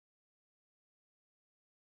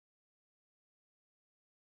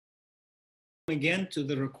Again to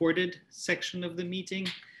the recorded section of the meeting.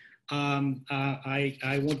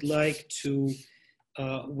 I would like to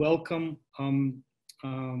welcome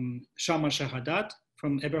Schamma Schahadat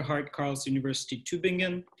from Eberhard Karls University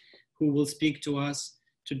Tübingen, who will speak to us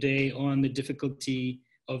today on the difficulty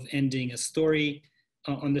of ending a story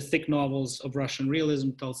on the thick novels of Russian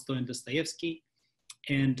realism, Tolstoy and Dostoevsky.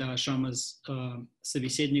 And Schamma's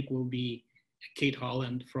собеседник will be Kate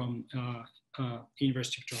Holland from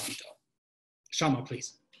University of Toronto. Schamma,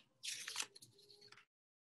 please.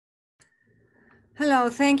 Hello,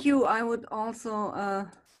 thank you. I would also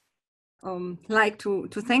like to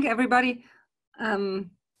thank everybody and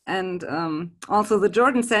also the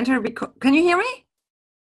Jordan Center. Can you hear me?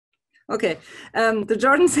 Okay, the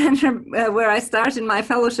Jordan Center, where I started my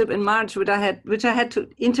fellowship in March, which I had to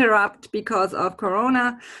interrupt because of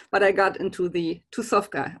Corona, but I got into the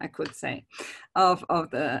Tusovka, I could say, of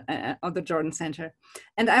the Jordan Center,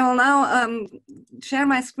 and I will now share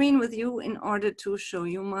my screen with you in order to show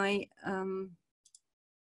you my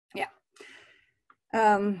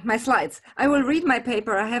my slides. I will read my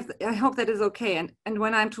paper. I hope that is okay, and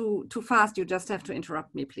when I'm too fast, you just have to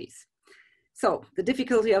interrupt me, please. So, the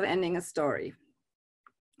difficulty of ending a story.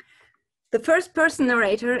 The first-person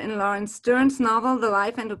narrator in Laurence Sterne's novel, The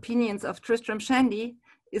Life and Opinions of Tristram Shandy,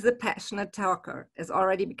 is a passionate talker, as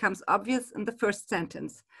already becomes obvious in the first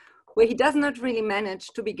sentence, where he does not really manage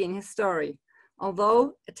to begin his story,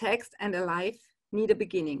 although a text and a life need a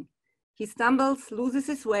beginning. He stumbles, loses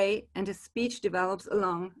his way, and his speech develops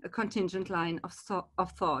along a contingent line of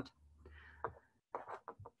thought.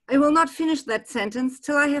 I will not finish that sentence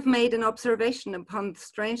till I have made an observation upon the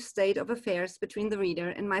strange state of affairs between the reader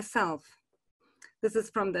and myself. This is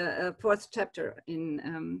from the fourth chapter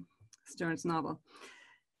in Sterne's novel.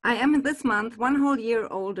 I am this month 1 whole year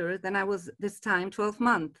older than I was this time 12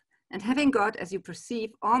 months, and having got, as you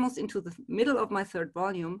perceive, almost into the middle of my 3rd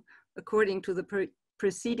volume, according to the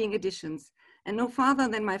preceding editions, and no farther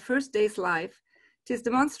than my first day's life, 'tis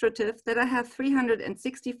demonstrative that I have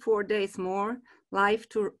 364 days more life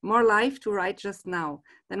to write just now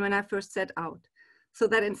than when I first set out, so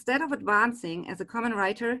that instead of advancing as a common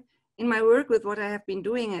writer in my work with what I have been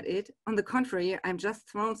doing at it, on the contrary, I'm just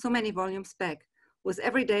thrown so many volumes back, with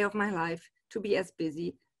every day of my life to be as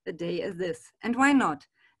busy a day as this, and why not,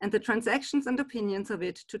 and the transactions and opinions of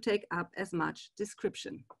it to take up as much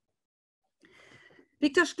description.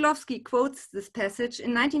 Victor Shklovsky quotes this passage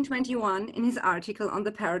in 1921 in his article on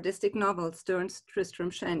the parodistic novel Sterne's Tristram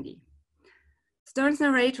Shandy. Sterne's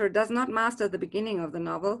narrator does not master the beginning of the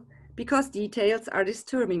novel because details are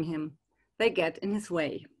disturbing him. They get in his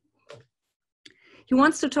way. He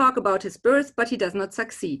wants to talk about his birth, but he does not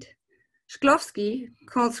succeed. Shklovsky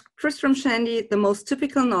calls Tristram Shandy the most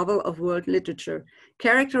typical novel of world literature,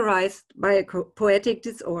 characterized by a poetic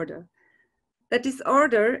disorder. That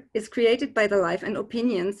disorder is created by the life and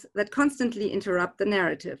opinions that constantly interrupt the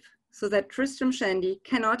narrative, so that Tristram Shandy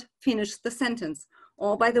cannot finish the sentence,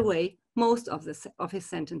 or, by the way, most of his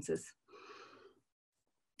sentences.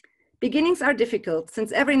 Beginnings are difficult,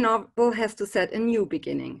 since every novel has to set a new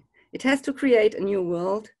beginning. It has to create a new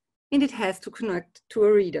world, and it has to connect to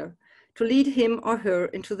a reader, to lead him or her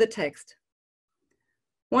into the text.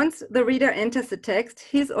 Once the reader enters the text,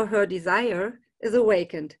 his or her desire is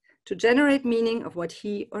awakened to generate meaning of what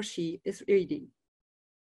he or she is reading.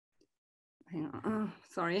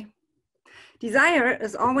 Desire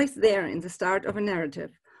is always there in the start of a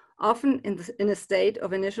narrative, often in a state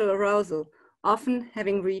of initial arousal, often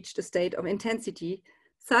having reached a state of intensity,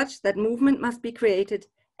 such that movement must be created,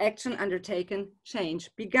 action undertaken,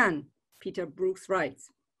 change begun, Peter Brooks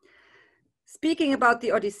writes. Speaking about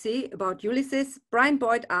the Odyssey, about Ulysses, Brian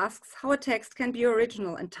Boyd asks how a text can be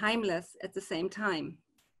original and timeless at the same time.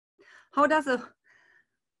 How does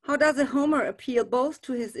a Homer appeal both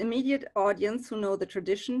to his immediate audience who know the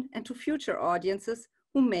tradition and to future audiences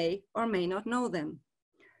who may or may not know them?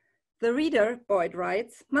 The reader, Boyd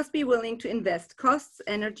writes, must be willing to invest costs,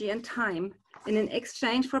 energy, and time in an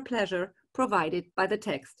exchange for pleasure provided by the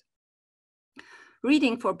text.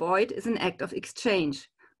 Reading for Boyd is an act of exchange,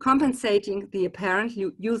 compensating the apparent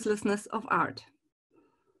uselessness of art.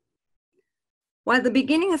 While the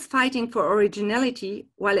beginning is fighting for originality,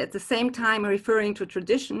 while at the same time referring to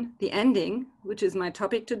tradition, the ending, which is my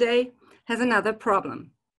topic today, has another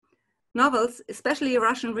problem. Novels, especially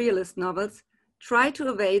Russian realist novels, try to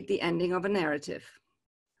evade the ending of a narrative.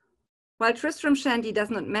 While Tristram Shandy does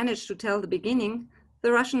not manage to tell the beginning,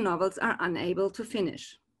 the Russian novels are unable to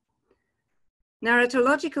finish.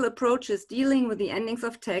 Narratological approaches dealing with the endings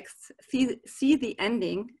of texts see the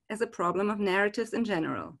ending as a problem of narratives in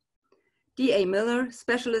general. D.A. Miller,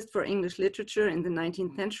 specialist for English literature in the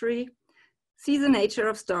 19th century, see the nature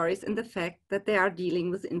of stories in the fact that they are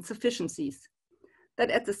dealing with insufficiencies,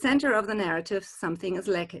 that at the center of the narrative something is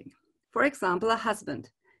lacking. For example, a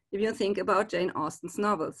husband, if you think about Jane Austen's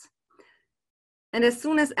novels. And as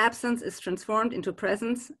soon as absence is transformed into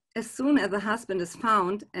presence, as soon as the husband is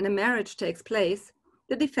found and a marriage takes place,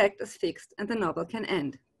 the defect is fixed and the novel can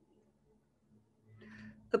end.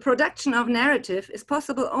 The production of narrative is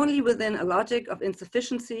possible only within a logic of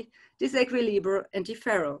insufficiency, disequilibre, and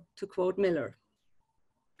deferral, to quote Miller.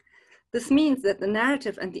 This means that the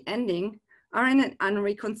narrative and the ending are in an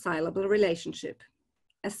unreconcilable relationship.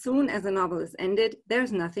 As soon as a novel is ended, there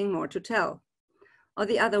is nothing more to tell. Or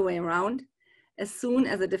the other way around, as soon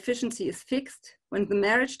as a deficiency is fixed, when the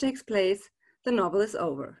marriage takes place, the novel is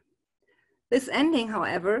over. This ending,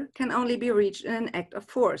 however, can only be reached in an act of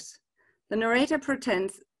force. The narrator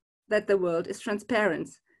pretends that the world is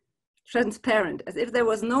transparent, as if there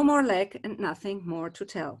was no more lack and nothing more to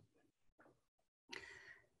tell.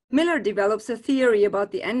 Miller develops a theory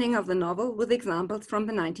about the ending of the novel with examples from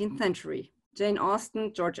the 19th century, Jane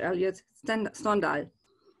Austen, George Eliot, Stendhal.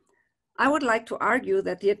 I would like to argue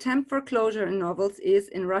that the attempt for closure in novels is,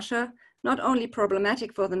 in Russia, not only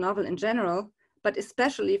problematic for the novel in general, but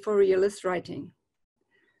especially for realist writing.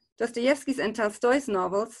 Dostoevsky's and Tolstoy's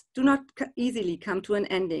novels do not easily come to an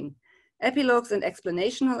ending. Epilogues and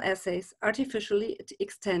explanational essays artificially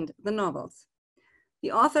extend the novels.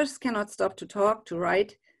 The authors cannot stop to talk, to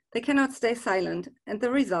write, they cannot stay silent, and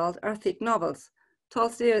the result are thick novels.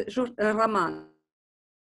 Tolstoy roman,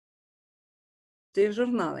 de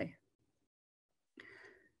journale.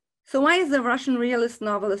 So why is the Russian realist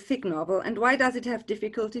novel a thick novel, and why does it have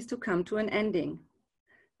difficulties to come to an ending?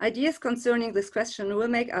 Ideas concerning this question will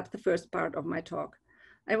make up the first part of my talk.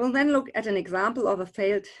 I will then look at an example of a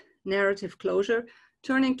failed narrative closure,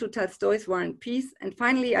 turning to Tolstoy's War and Peace, and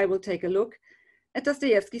finally I will take a look at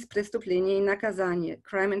Dostoevsky's Преступление и наказание,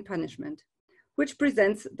 Crime and Punishment, which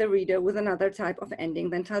presents the reader with another type of ending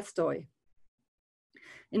than Tolstoy.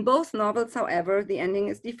 In both novels, however, the ending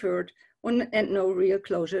is deferred and no real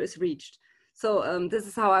closure is reached. So this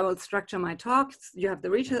is how I will structure my talk. You have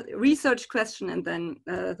the research question and then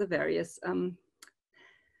the various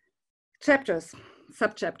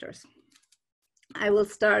subchapters. I will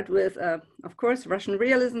start with, of course, Russian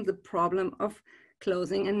realism, the problem of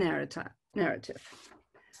closing a narrative.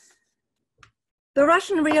 The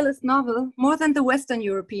Russian realist novel, more than the Western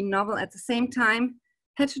European novel at the same time,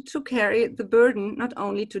 had to carry the burden not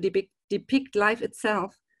only to depict life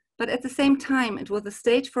itself, but at the same time it was a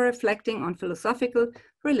stage for reflecting on philosophical,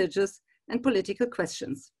 religious, and political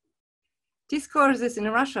questions. Discourses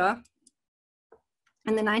in Russia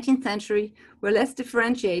in the 19th century were less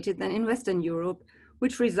differentiated than in Western Europe,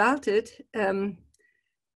 which resulted in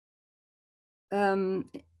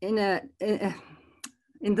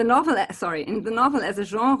the novel as a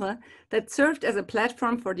genre that served as a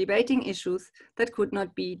platform for debating issues that could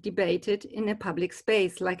not be debated in a public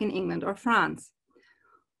space like in England or France.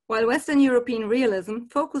 While Western European realism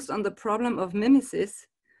focused on the problem of mimesis,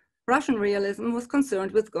 Russian realism was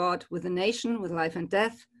concerned with God, with the nation, with life and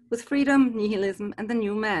death, with freedom, nihilism, and the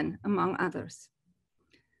new man, among others.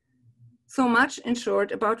 So much, in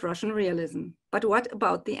short, about Russian realism. But what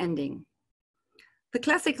about the ending? The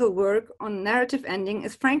classical work on narrative ending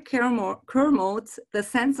is Frank Kermode's The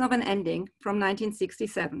Sense of an Ending from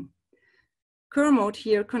 1967. Kermode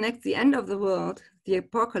here connects the end of the world, the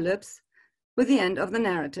apocalypse, with the end of the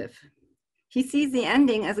narrative. He sees the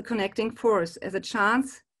ending as a connecting force, as a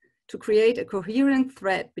chance to create a coherent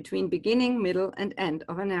thread between beginning, middle, and end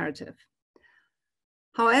of a narrative.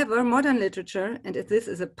 However, modern literature, and this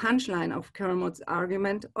is a punchline of Kermode's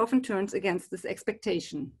argument, often turns against this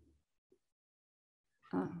expectation.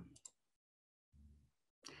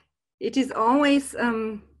 It is always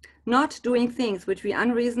not doing things which we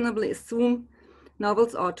unreasonably assume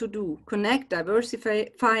novels ought to do: connect,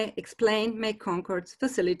 diversify, explain, make concords,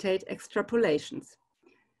 facilitate extrapolations.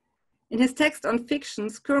 In his text on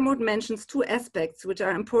fictions, Kermode mentions two aspects which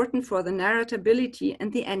are important for the narratability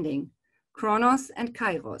and the ending: chronos and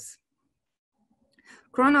kairos.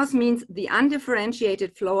 Chronos means the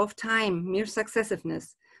undifferentiated flow of time, mere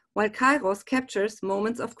successiveness, while kairos captures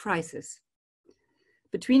moments of crisis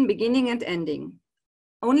between beginning and ending.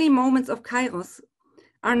 Only moments of kairos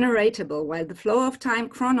are narratable, while the flow of time,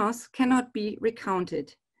 chronos, cannot be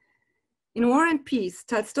recounted. In War and Peace,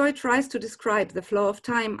 Tolstoy tries to describe the flow of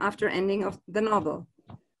time after ending of the novel.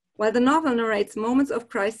 While the novel narrates moments of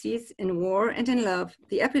crises in war and in love,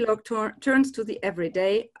 the epilogue turns to the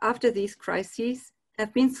everyday after these crises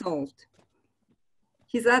have been solved.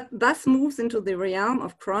 He thus moves into the realm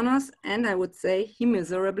of chronos, and I would say he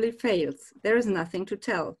miserably fails. There is nothing to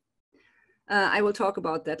tell. I will talk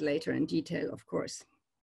about that later in detail, of course.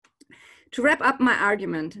 To wrap up my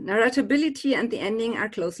argument, narratability and the ending are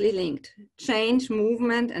closely linked. Change,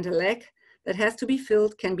 movement, and a lack that has to be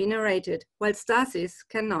filled can be narrated, while stasis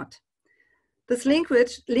cannot. This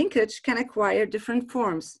linkage can acquire different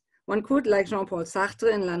forms. One could, like Jean-Paul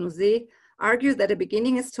Sartre in La Nausée, argue that a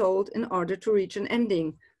beginning is told in order to reach an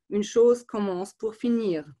ending. Une chose commence pour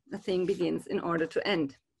finir. A thing begins in order to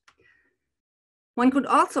end. One could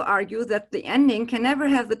also argue that the ending can never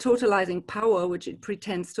have the totalizing power which it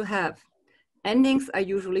pretends to have. Endings are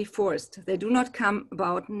usually forced. They do not come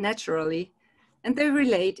about naturally, and they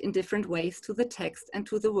relate in different ways to the text and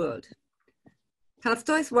to the world.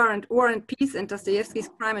 Tolstoy's War and Peace and Dostoevsky's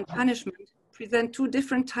Crime and Punishment present two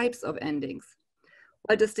different types of endings.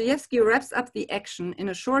 While Dostoevsky wraps up the action in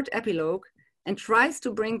a short epilogue and tries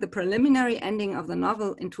to bring the preliminary ending of the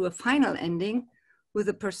novel into a final ending with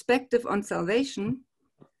a perspective on salvation,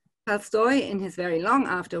 Tolstoy, in his very long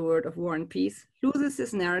afterword of War and Peace, loses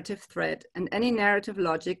his narrative thread and any narrative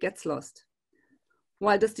logic gets lost.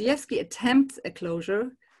 While Dostoevsky attempts a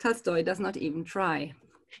closure, Tolstoy does not even try.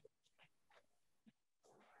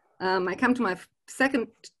 I come to my second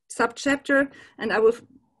subchapter, and I will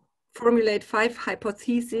formulate 5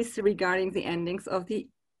 hypotheses regarding the endings of the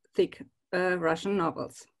thick Russian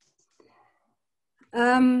novels.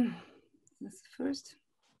 This first.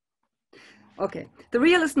 Okay, the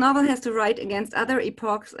realist novel has to write against other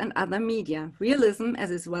epochs and other media. Realism,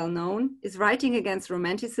 as is well known, is writing against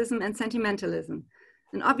romanticism and sentimentalism.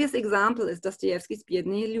 An obvious example is Dostoevsky's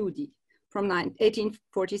Biedные Люди from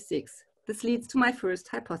 1846. This leads to my first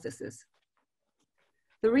hypothesis.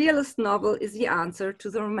 The realist novel is the answer to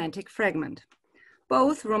the romantic fragment.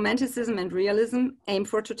 Both romanticism and realism aim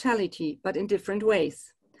for totality, but in different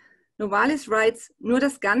ways. Novalis writes, "Nur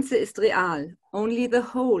das Ganze ist real, only the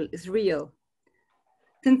whole is real."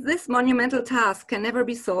 Since this monumental task can never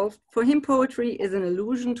be solved, for him poetry is an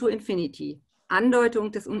allusion to infinity,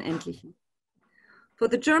 Andeutung des Unendlichen. For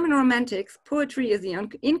the German romantics, poetry is the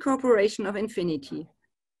incorporation of infinity.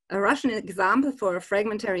 A Russian example for a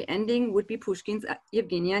fragmentary ending would be Pushkin's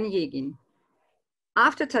Evgeny Onegin.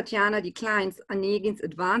 After Tatiana declines Onegin's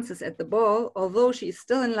advances at the ball, although she is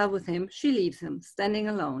still in love with him, she leaves him, standing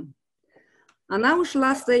alone. Она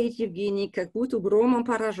ушла стоит Евгений, как будто громом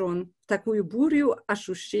поражен, в такую бурю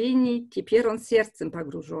ощущений, теперь он сердцем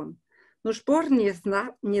погружен. Но шпор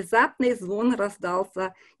внезапный звон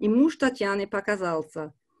раздался, и муж Татьяны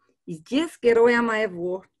показался. И здесь героя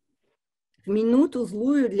моего, в минуту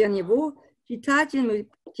злую для него, читатель мы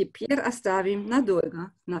теперь оставим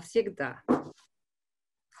надолго, навсегда.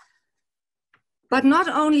 But not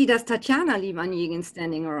only does Tatiana leave Onegin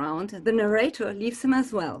standing around, the narrator leaves him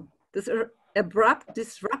as well. This abrupt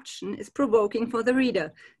disruption is provoking for the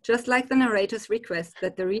reader, just like the narrator's request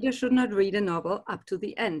that the reader should not read a novel up to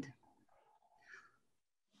the end.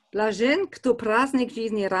 Блажен, кто праздник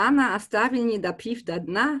жизни рано оставил, не допив до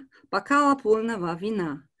дна, бокала полного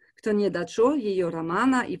вина. Кто не дочел ее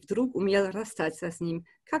романа и вдруг умел расстаться с ним,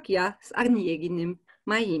 как я с Онегиным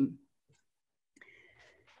моим.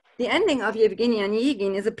 The ending of Evgeny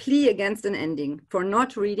Onegin is a plea against an ending, for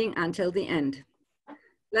not reading until the end.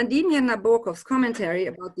 Vladimir Nabokov's commentary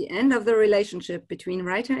about the end of the relationship between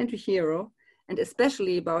writer and hero, and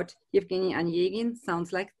especially about Evgeny Onegin,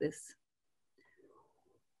 sounds like this.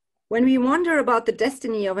 When we wonder about the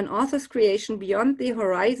destiny of an author's creation beyond the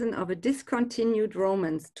horizon of a discontinued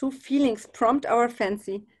romance, two feelings prompt our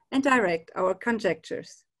fancy and direct our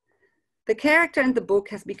conjectures. The character in the book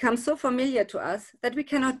has become so familiar to us that we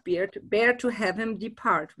cannot bear to have him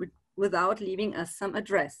depart without leaving us some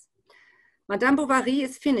address. Madame Bovary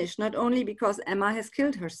is finished not only because Emma has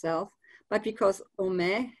killed herself, but because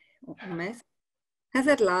Homais has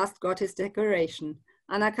at last got his decoration.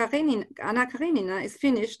 Anna Karenina is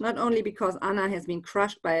finished not only because Anna has been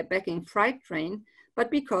crushed by a backing freight train,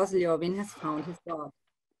 but because Lyovin has found his God.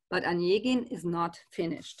 But Onegin is not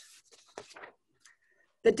finished.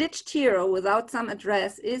 The ditched hero without some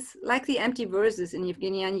address is, like the empty verses in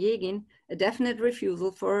Evgeny Onegin, a definite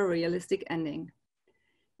refusal for a realistic ending.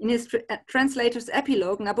 In his translator's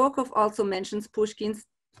epilogue, Nabokov also mentions Pushkin's,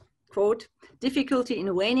 quote, difficulty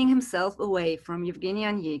in waning himself away from Evgeny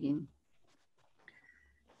Onegin.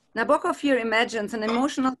 Nabokov here imagines an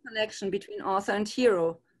emotional connection between author and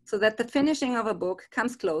hero, so that the finishing of a book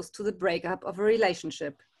comes close to the breakup of a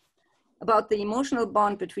relationship. About the emotional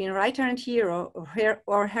bond between writer and hero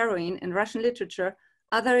or heroine in Russian literature,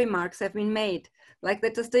 other remarks have been made, like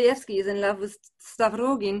that Dostoevsky is in love with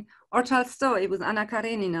Stavrogin or Tolstoy with Anna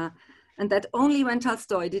Karenina, and that only when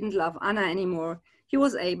Tolstoy didn't love Anna anymore, he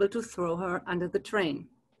was able to throw her under the train.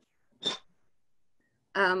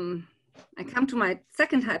 I come to my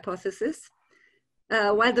second hypothesis.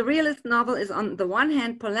 While the realist novel is on the one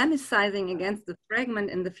hand polemicizing against the fragment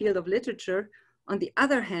in the field of literature, on the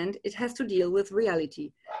other hand, it has to deal with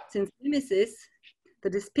reality, since mimesis, the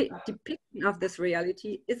depiction of this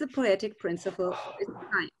reality, is a poetic principle of its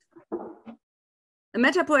kind. A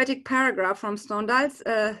metapoetic paragraph from Stendhal's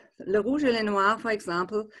Le Rouge et le Noir, for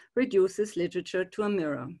example, reduces literature to a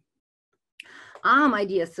mirror. Ah, my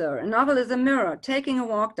dear sir, a novel is a mirror, taking a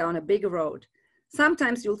walk down a big road.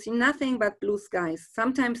 Sometimes you'll see nothing but blue skies.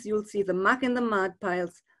 Sometimes you'll see the muck in the mud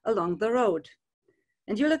piles along the road.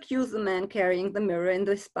 And you'll accuse the man carrying the mirror in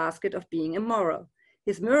this basket of being immoral.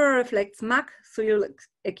 His mirror reflects muck, so you'll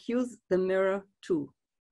accuse the mirror too.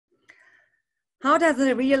 How does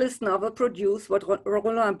a realist novel produce what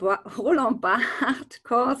Roland Barthes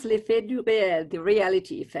calls l'effet du réel, the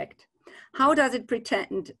reality effect? How does it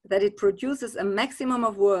pretend that it produces a maximum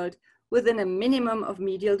of world within a minimum of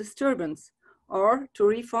medial disturbance? Or, to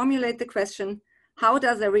reformulate the question, how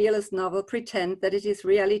does a realist novel pretend that it is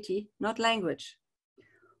reality, not language?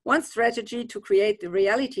 One strategy to create the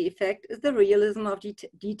reality effect is the realism of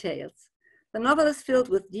details. The novel is filled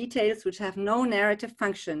with details which have no narrative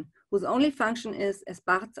function, whose only function is, as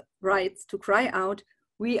Barthes writes, to cry out,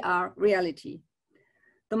 "We are reality."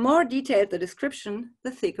 The more detailed the description,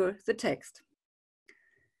 the thicker the text.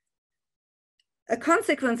 A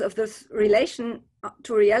consequence of this relation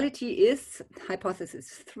to reality is,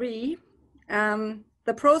 hypothesis 3,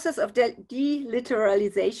 the process of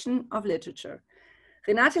deliteralization of literature.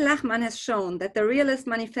 Renate Lachmann has shown that the realist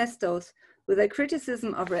manifestos, with a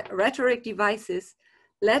criticism of rhetoric devices,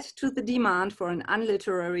 led to the demand for an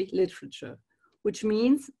unliterary literature, which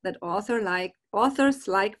means that authors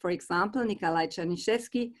like, for example, Nikolai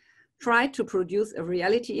Chernyshevsky, tried to produce a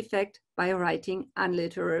reality effect by writing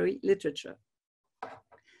unliterary literature.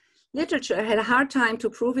 Literature had a hard time to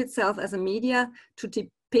prove itself as a media to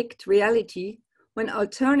depict reality when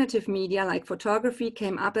alternative media like photography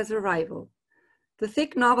came up as a rival. The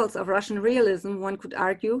thick novels of Russian realism, one could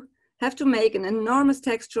argue, have to make an enormous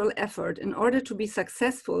textual effort in order to be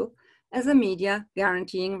successful as a media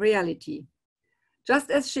guaranteeing reality. Just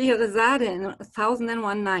as Scheherazade in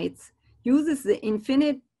 1001 Nights uses the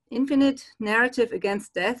infinite narrative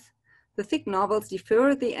against death, the thick novels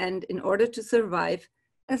defer the end in order to survive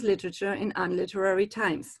as literature in unliterary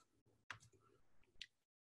times.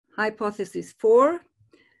 Hypothesis 4.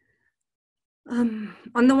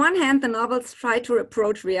 On the one hand, the novels try to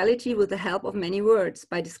approach reality with the help of many words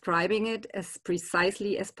by describing it as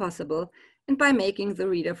precisely as possible and by making the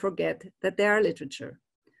reader forget that they are literature.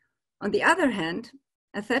 On the other hand,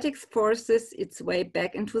 aesthetics forces its way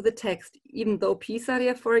back into the text, even though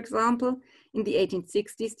Pisarev, for example, in the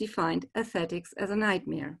 1860s defined aesthetics as a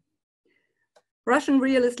nightmare. Russian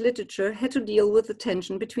realist literature had to deal with the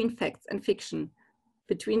tension between facts and fiction,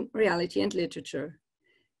 between reality and literature.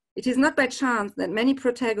 It is not by chance that many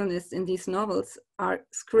protagonists in these novels are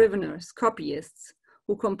scriveners, copyists,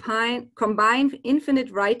 who combine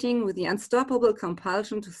infinite writing with the unstoppable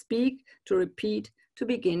compulsion to speak, to repeat, to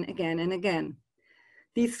begin again and again.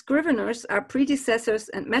 These scriveners are predecessors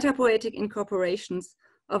and metapoetic incorporations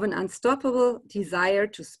of an unstoppable desire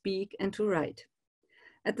to speak and to write.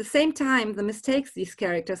 At the same time, the mistakes these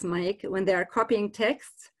characters make when they are copying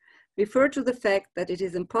texts refer to the fact that it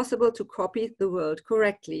is impossible to copy the world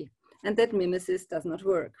correctly and that mimesis does not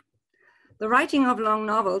work. The writing of long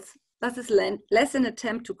novels thus is less an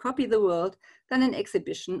attempt to copy the world than an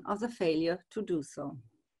exhibition of the failure to do so.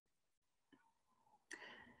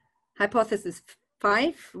 Hypothesis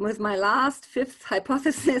 5, with my last, fifth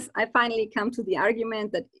hypothesis, I finally come to the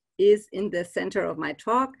argument that is in the center of my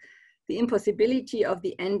talk, the impossibility of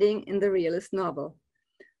the ending in the realist novel.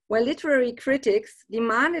 While literary critics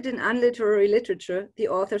demanded in unliterary literature, the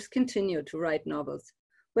authors continued to write novels,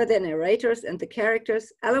 where the narrators and the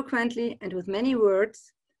characters eloquently and with many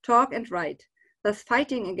words talk and write, thus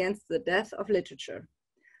fighting against the death of literature.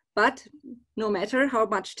 But no matter how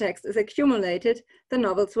much text is accumulated, the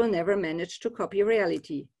novels will never manage to copy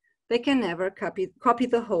reality. They can never cover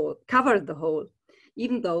the whole,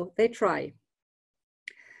 even though they try.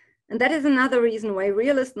 And that is another reason why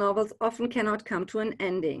realist novels often cannot come to an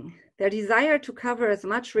ending. Their desire to cover as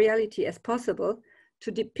much reality as possible,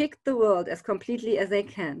 to depict the world as completely as they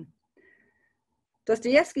can.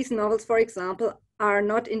 Dostoevsky's novels, for example, are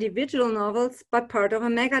not individual novels, but part of a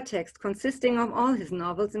megatext consisting of all his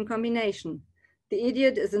novels in combination. The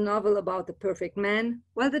Idiot is a novel about the perfect man,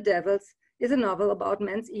 while The Devils is a novel about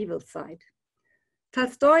man's evil side.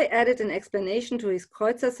 Tolstoy added an explanation to his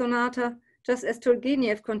Kreutzer Sonata, just as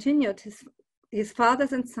Turgenev continued his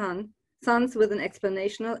fathers and sons with an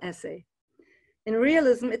explanational essay. In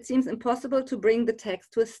realism, it seems impossible to bring the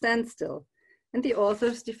text to a standstill, and the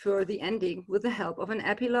authors defer the ending with the help of an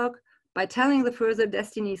epilogue by telling the further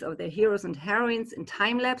destinies of their heroes and heroines in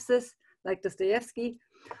time lapses, like Dostoevsky,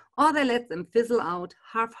 or they let them fizzle out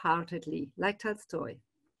half-heartedly, like Tolstoy.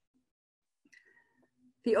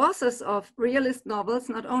 The authors of realist novels,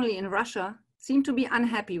 not only in Russia, seem to be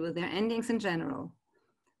unhappy with their endings in general.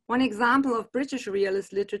 One example of British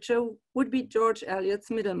realist literature would be George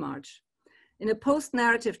Eliot's Middlemarch. In a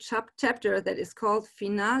post-narrative chapter that is called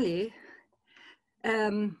Finale,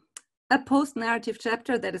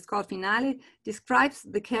 describes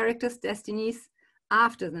the characters' destinies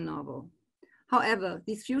after the novel. However,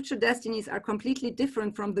 these future destinies are completely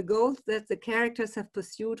different from the goals that the characters have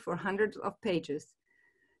pursued for hundreds of pages.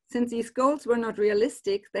 Since these goals were not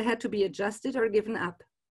realistic, they had to be adjusted or given up,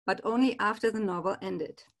 but only after the novel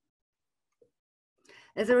ended.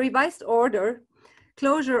 As a revised order,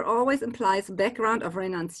 closure always implies a background of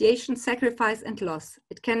renunciation, sacrifice, and loss.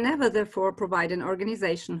 It can never, therefore, provide an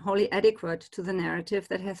organization wholly adequate to the narrative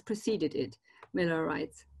that has preceded it, Miller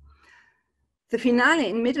writes. The finale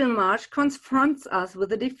in Middlemarch confronts us with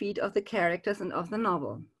the defeat of the characters and of the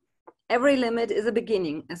novel. Every limit is a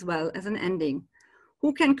beginning as well as an ending.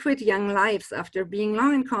 Who can quit young lives after being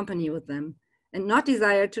long in company with them and not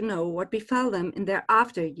desire to know what befell them in their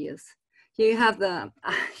after years? Here you have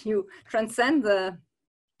you transcend the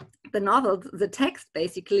novel, the text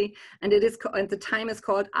basically, and the time is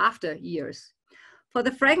called after years. For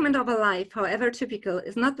the fragment of a life, however typical,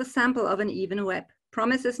 is not the sample of an even web.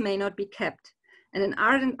 Promises may not be kept, and an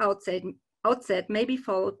ardent outset may be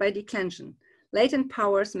followed by declension. Latent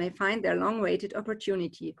powers may find their long-awaited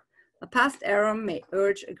opportunity. A past error may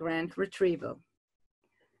urge a grand retrieval.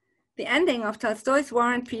 The ending of Tolstoy's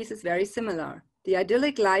War and Peace is very similar. The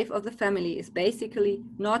idyllic life of the family is basically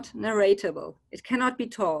not narratable. It cannot be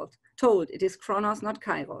told. It is chronos, not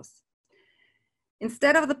kairos.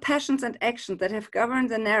 Instead of the passions and actions that have governed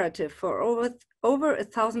the narrative for over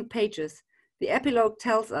 1,000 pages, the epilogue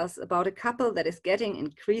tells us about a couple that is getting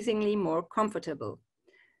increasingly more comfortable.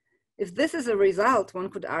 If this is a result, one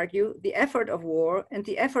could argue, the effort of war and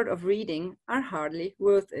the effort of reading are hardly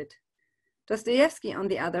worth it. Dostoevsky, on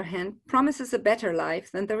the other hand, promises a better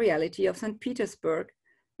life than the reality of St. Petersburg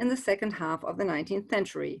in the second half of the 19th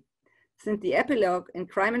century, since the epilogue in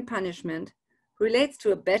Crime and Punishment relates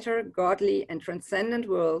to a better, godly, and transcendent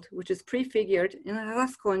world, which is prefigured in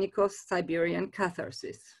Raskolnikov's Siberian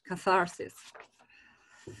catharsis.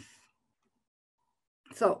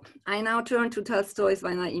 So, I now turn to Tolstoy's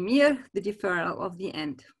Vojna i Mir, the deferral of the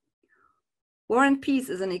end. War and Peace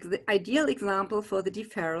is an ideal example for the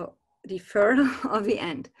deferral of the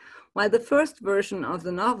end. While the first version of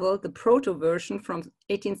the novel, the proto-version from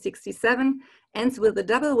 1867, ends with a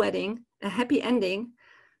double wedding, a happy ending,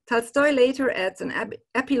 Tolstoy later adds an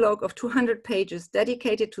epilogue of 200 pages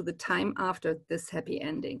dedicated to the time after this happy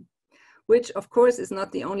ending, which of course is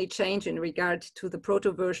not the only change in regard to the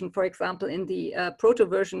proto-version. For example, in the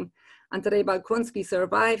proto-version, Andrei Balkonsky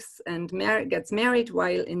survives and gets married,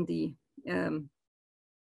 while in the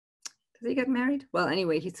does he get married? Well,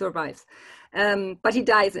 anyway, he survives, but he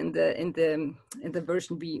dies in the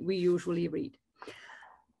version we usually read.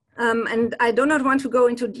 And I do not want to go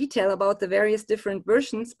into detail about the various different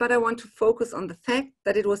versions, but I want to focus on the fact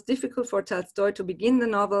that it was difficult for Tolstoy to begin the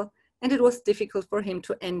novel, and it was difficult for him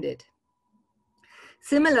to end it.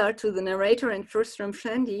 Similar to the narrator in Tristram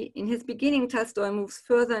Shandy, in his beginning, Tolstoy moves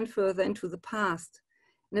further and further into the past.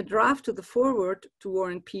 In a draft to the foreword to War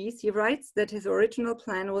and Peace, he writes that his original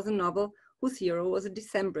plan was a novel whose hero was a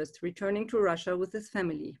Decembrist returning to Russia with his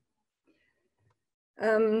family.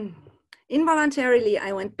 Involuntarily,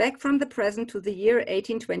 I went back from the present to the year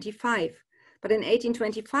 1825, but in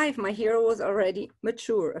 1825, my hero was already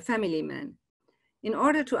mature, a family man. In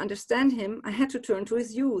order to understand him, I had to turn to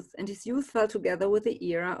his youth, and his youth fell together with the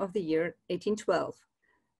era of the year 1812.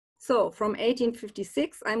 So from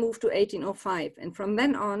 1856, I moved to 1805, and from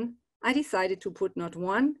then on, I decided to put not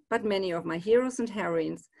one, but many of my heroes and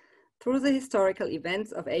heroines through the historical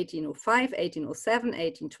events of 1805, 1807,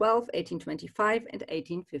 1812, 1825, and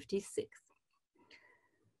 1856.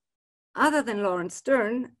 Other than Lawrence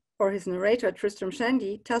Sterne or his narrator Tristram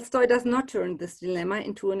Shandy, Tolstoy does not turn this dilemma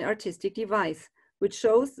into an artistic device, which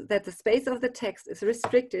shows that the space of the text is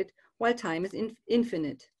restricted while time is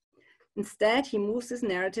infinite. Instead, he moves his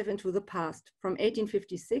narrative into the past, from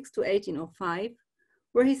 1856 to 1805,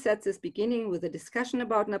 where he sets his beginning with a discussion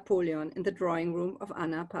about Napoleon in the drawing room of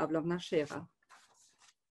Anna Pavlovna Scherer.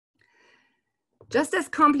 Just as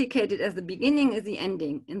complicated as the beginning is the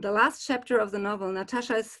ending, in the last chapter of the novel,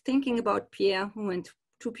 Natasha is thinking about Pierre, who went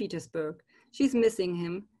to Petersburg. She's missing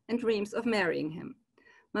him, and dreams of marrying him.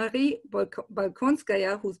 Marie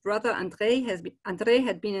Balkonskaya, whose brother Andrei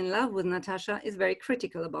had been in love with Natasha, is very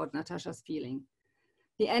critical about Natasha's feeling.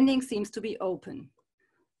 The ending seems to be open.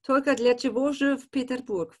 Только для чего же в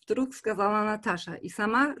Петербург? Вдруг сказала Наташа, и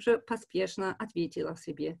сама же поспешно ответила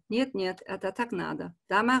себе. Нет, нет, это так надо.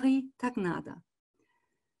 Да, Мари, так надо.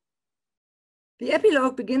 The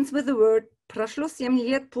epilogue begins with the word прошло 7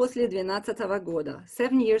 лет после 12-го года.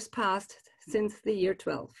 7 years passed since the year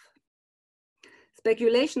 12.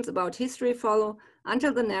 Speculations about history follow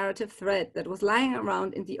until the narrative thread that was lying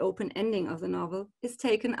around in the open ending of the novel is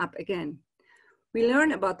taken up again. We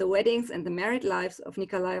learn about the weddings and the married lives of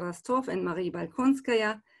Nikolai Rostov and Marie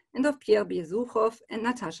Balkonskaya, and of Pierre Besukhov and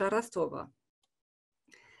Natasha Rostova.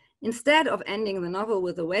 Instead of ending the novel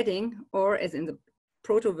with a wedding, or as in the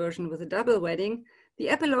proto-version with a double wedding, the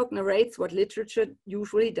epilogue narrates what literature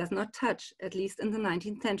usually does not touch, at least in the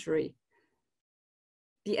 19th century: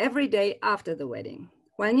 the everyday after the wedding.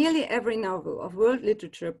 While nearly every novel of world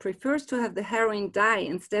literature prefers to have the heroine die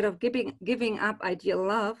instead of giving up ideal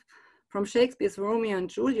love, from Shakespeare's Romeo and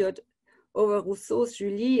Juliet over Rousseau's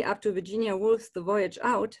Julie up to Virginia Woolf's The Voyage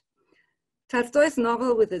Out, Tolstoy's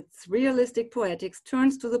novel with its realistic poetics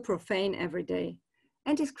turns to the profane everyday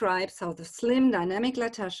and describes how the slim, dynamic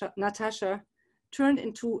Natasha turned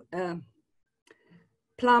into a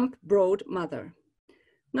plump, broad mother.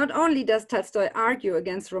 Not only does Tolstoy argue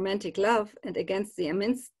against romantic love and against the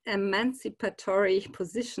emancipatory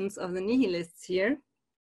positions of the nihilists here,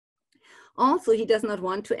 also he does not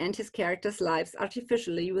want to end his characters' lives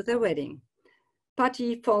artificially with their wedding. But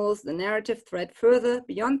he follows the narrative thread further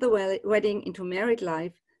beyond the wedding into married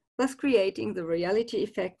life, thus creating the reality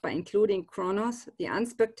effect by including chronos, the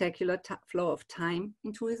unspectacular flow of time,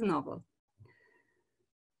 into his novel.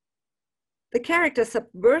 The character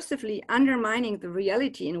subversively undermining the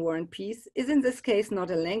reality in War and Peace is in this case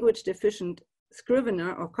not a language-deficient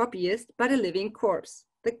scrivener or copyist, but a living corpse,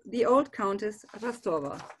 the old Countess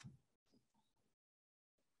Rostova.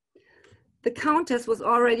 The Countess was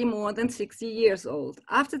already more than 60 years old.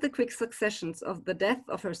 After the quick successions of the death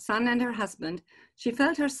of her son and her husband, she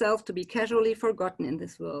felt herself to be casually forgotten in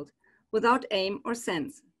this world, without aim or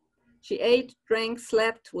sense. She ate, drank,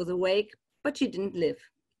 slept, was awake, but she didn't live.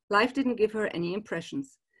 Life didn't give her any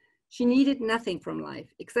impressions. She needed nothing from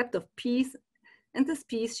life, except of peace, and this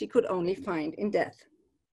peace she could only find in death.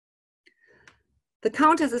 The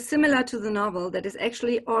Countess is similar to the novel that is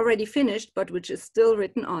actually already finished, but which is still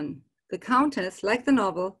written on. The Countess, like the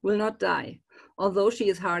novel, will not die, although she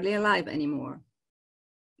is hardly alive anymore.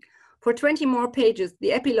 For 20 more pages,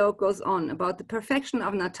 the epilogue goes on about the perfection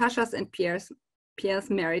of Natasha's and Pierre's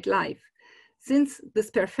married life. Since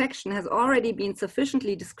this perfection has already been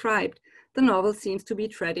sufficiently described, the novel seems to be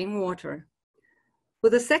treading water.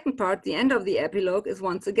 With the second part, the end of the epilogue is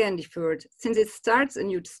once again deferred, since it starts a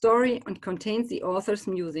new story and contains the author's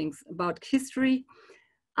musings about history,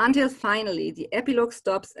 until finally the epilogue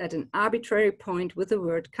stops at an arbitrary point with the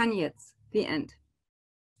word "Koniec," the end.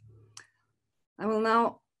 I will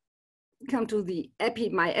now come to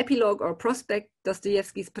my epilogue or prospect,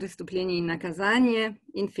 Dostoevsky's Преступление и наказание,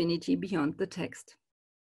 Infinity Beyond the Text.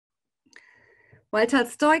 While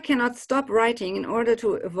Tolstoy cannot stop writing in order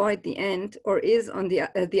to avoid the end, or is on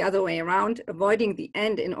the other way around, avoiding the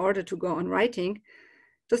end in order to go on writing,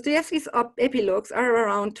 Dostoevsky's epilogues are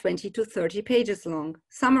around 20 to 30 pages long,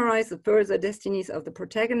 summarize the further destinies of the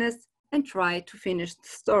protagonists, and try to finish the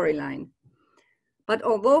storyline. But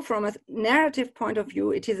although from a narrative point of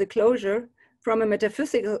view it is a closure, from a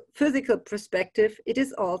metaphysical perspective it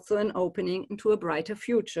is also an opening into a brighter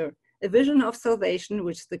future, a vision of salvation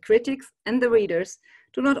which the critics and the readers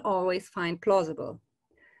do not always find plausible.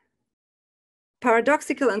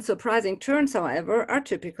 Paradoxical and surprising turns, however, are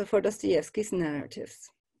typical for Dostoevsky's narratives.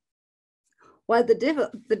 While the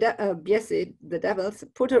devils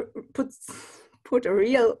put a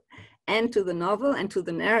real end to the novel and to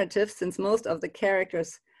the narrative, since most of the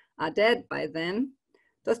characters are dead by then,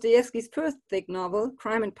 Dostoevsky's first thick novel,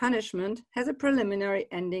 Crime and Punishment, has a preliminary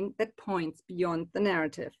ending that points beyond the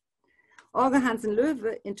narrative. Olga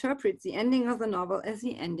Hansen-Löwe interprets the ending of the novel as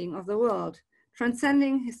the ending of the world,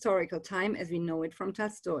 transcending historical time as we know it from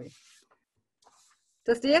Tolstoy.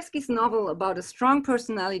 Dostoevsky's novel about a strong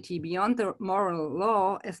personality beyond the moral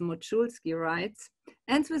law, as Mochulsky writes,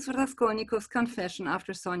 ends with Raskolnikov's confession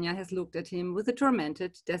after Sonia has looked at him with a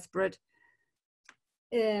tormented, desperate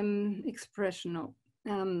expression.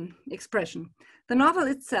 The novel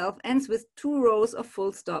itself ends with 2 rows of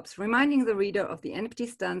full stops, reminding the reader of the empty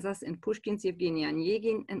stanzas in Pushkin's Yevgeny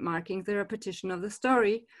Onegin and marking the repetition of the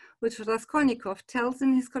story, which Raskolnikov tells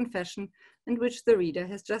in his confession and which the reader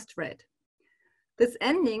has just read. This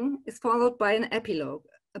ending is followed by an epilogue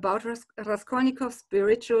about Raskolnikov's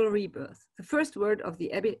spiritual rebirth. The first word of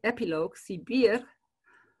the epilogue, Sibir,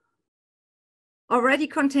 already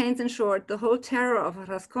contains, in short, the whole terror of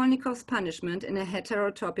Raskolnikov's punishment in a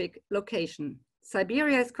heterotopic location.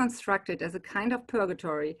 Siberia is constructed as a kind of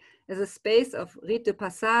purgatory, as a space of rite de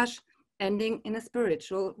passage, ending in a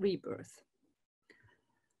spiritual rebirth.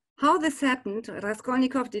 How this happened,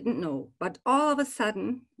 Raskolnikov didn't know, but all of a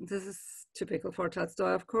sudden, this is typical for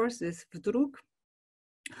Tolstoy, of course, this vdrug,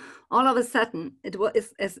 all of a sudden, it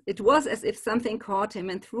was as if something caught him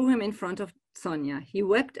and threw him in front of Sonia. He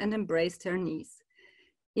wept and embraced her knees.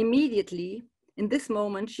 Immediately, in this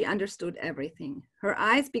moment, she understood everything. Her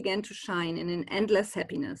eyes began to shine in an endless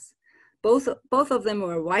happiness. Both of them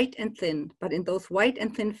were white and thin, but in those white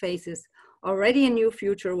and thin faces, already a new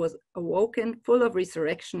future was awoken, full of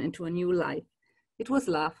resurrection into a new life. It was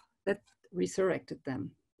love that resurrected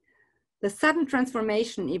them. The sudden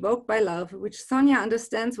transformation evoked by love, which Sonia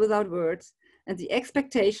understands without words, and the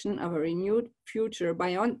expectation of a renewed future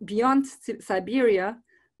beyond Siberia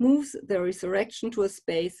moves the resurrection to a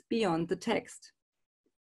space beyond the text.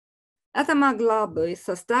 Это могла бы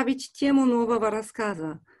составить тему нового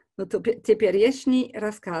рассказа, но теперешний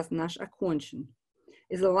рассказ наш окончен,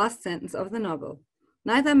 is the last sentence of the novel.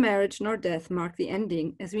 Neither marriage nor death mark the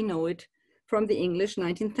ending as we know it from the English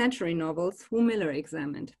 19th century novels whom Miller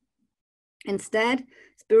examined. Instead,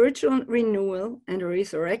 spiritual renewal and a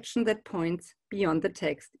resurrection that points beyond the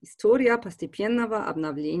text. История постепенного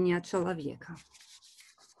обновления человека.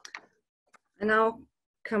 And now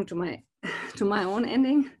come to my own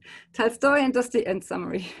ending. Tolstoy and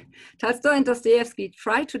Dostoevsky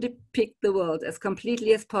try to depict the world as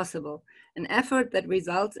completely as possible, an effort that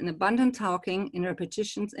results in abundant talking, in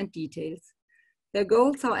repetitions and details. Their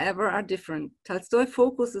goals, however, are different. Tolstoy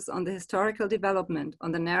focuses on the historical development,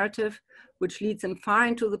 on the narrative, which leads him far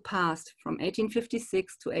into the past, from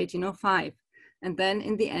 1856 to 1805, and then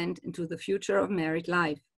in the end into the future of married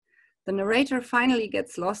life. The narrator finally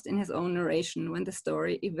gets lost in his own narration when the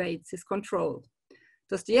story evades his control.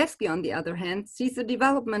 Dostoevsky, on the other hand, sees the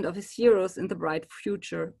development of his heroes in the bright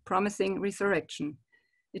future, promising resurrection.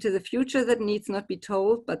 It is a future that needs not be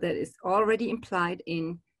told, but that is already implied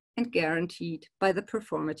in and guaranteed by the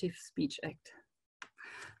performative speech act.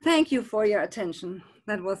 Thank you for your attention.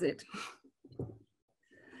 That was it.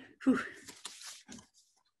 Whew.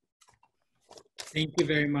 Thank you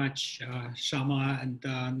very much, Schamma. And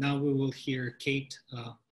now we will hear Kate's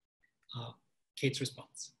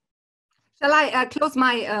response. Shall I close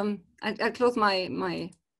my,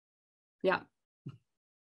 my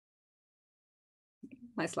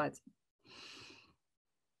slides?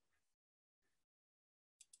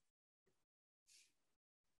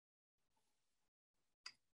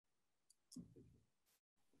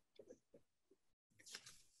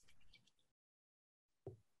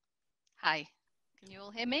 Hi, can you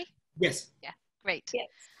all hear me? Yes. Yeah, great. Yes.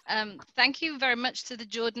 Thank you very much to the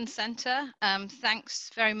Jordan Center.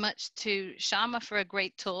 Thanks very much to Schamma for a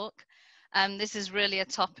great talk. This is really a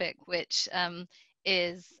topic which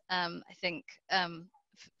is, I think,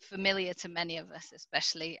 familiar to many of us,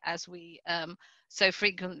 especially as we so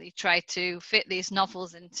frequently try to fit these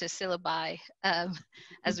novels into syllabi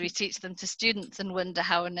as we teach them to students and wonder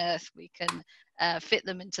how on earth we can fit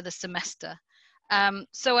them into the semester.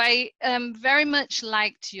 So I very much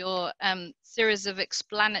liked your series of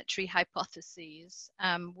explanatory hypotheses,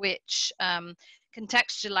 which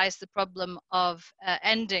contextualize the problem of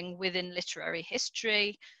ending within literary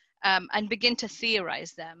history and begin to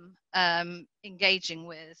theorize them, engaging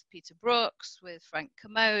with Peter Brooks, with Frank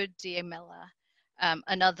Kermode, D.A. Miller,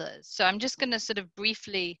 and others. So I'm just going to sort of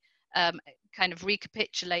briefly kind of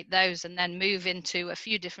recapitulate those and then move into a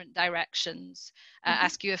few different directions,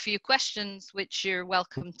 ask you a few questions, which you're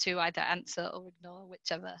welcome to either answer or ignore,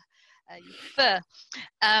 whichever you prefer.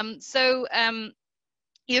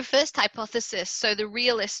 Your first hypothesis, so the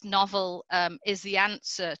realist novel is the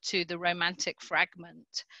answer to the romantic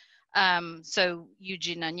fragment. So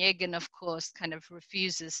Eugene Onegin, of course, kind of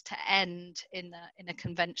refuses to end in a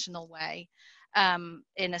conventional way.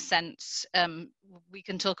 In a sense,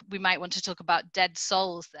 we might want to talk about dead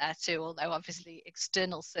souls there too, although obviously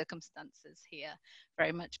external circumstances here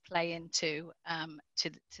very much play into to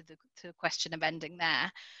the question of ending there.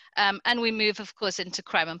 And we move, of course, into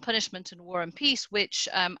Crime and Punishment and War and Peace, which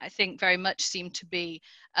I think very much seem to be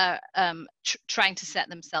trying to set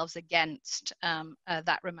themselves against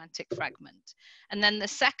that romantic fragment. And then the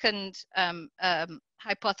second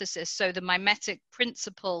hypothesis, so the mimetic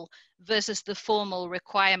principle versus the formal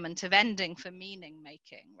requirement of ending for meaning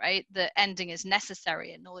making, right? The ending is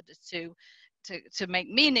necessary in order to to make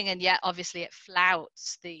meaning, and yet obviously it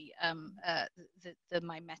flouts the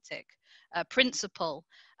mimetic principle.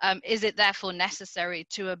 Is it therefore necessary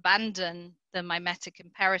to abandon the mimetic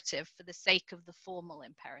imperative for the sake of the formal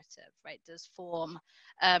imperative, right? Does form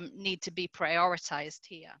need to be prioritized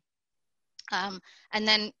here? And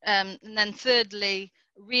then thirdly,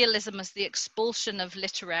 realism as the expulsion of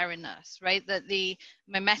literariness, right? That the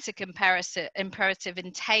mimetic imperative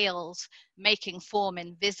entails making form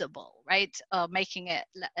invisible, right? Or making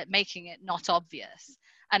it not obvious.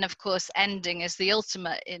 And of course, ending is the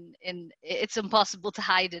ultimate in it's impossible to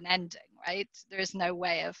hide an ending, right? There is no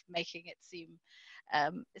way of making it seem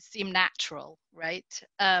natural, right?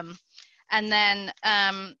 And then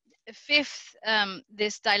fifth,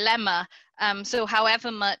 this dilemma. So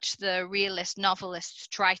however much the realist novelists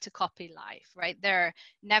try to copy life, right, they're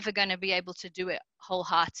never going to be able to do it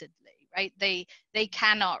wholeheartedly, right? They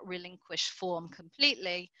cannot relinquish form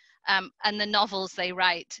completely. And the novels they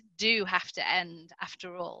write do have to end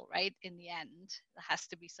after all, right? In the end, there has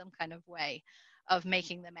to be some kind of way of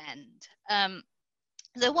making them end.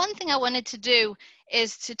 The one thing I wanted to do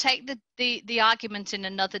is to take the argument in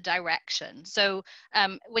another direction. So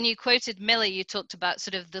when you quoted Miller, you talked about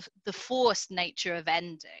sort of the forced nature of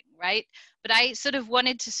ending, right? But I sort of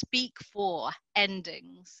wanted to speak for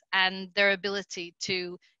endings and their ability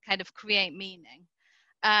to kind of create meaning.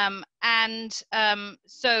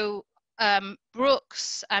 So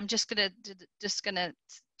Brooks, I'm just gonna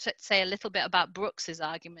say a little bit about Brooks's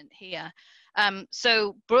argument here.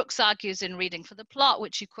 So Brooks argues in Reading for the Plot,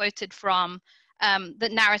 which you quoted from,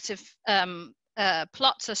 that narrative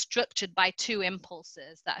plots are structured by two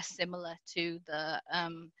impulses that are similar to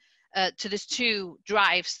these two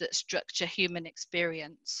drives that structure human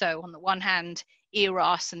experience. So on the one hand,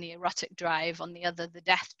 eros and the erotic drive, on the other, the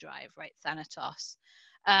death drive, right, thanatos.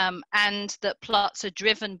 And that plots are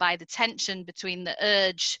driven by the tension between the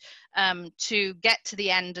urge to get to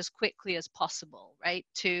the end as quickly as possible, right,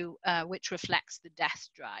 which reflects the death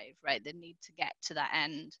drive, right, the need to get to that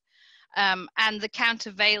end, and the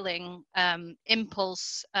countervailing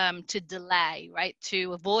impulse to delay, right,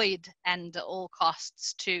 to avoid end at all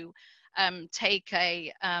costs, to take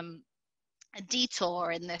a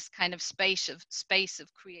detour in this kind of space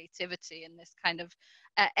of creativity and this kind of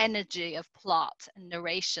energy of plot and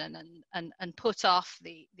narration, and put off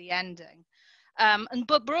the ending.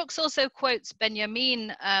 But Brooks also quotes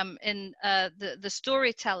Benjamin in the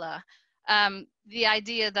Storyteller, the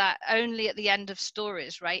idea that only at the end of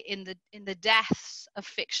stories, right, in the deaths of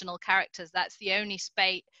fictional characters, that's the only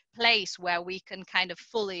place where we can kind of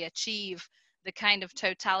fully achieve the kind of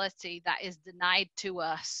totality that is denied to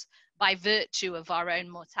us by virtue of our own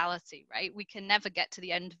mortality, right? We can never get to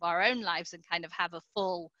the end of our own lives and kind of have a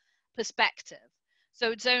full perspective. So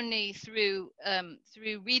it's only through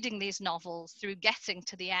reading these novels, through getting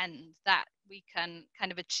to the end, that we can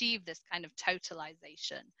kind of achieve this kind of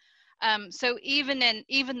totalization. So even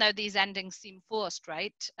though these endings seem forced,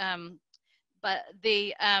 right? But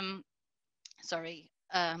the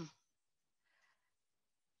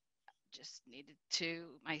just needed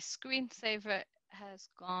to, my screensaver has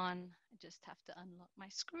gone. I just have to unlock my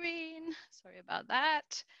screen. Sorry about that.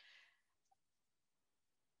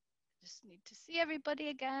 Just need to see everybody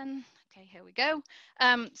again. Okay, here we go.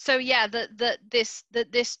 So yeah, this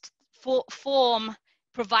form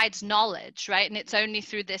provides knowledge, right? And it's only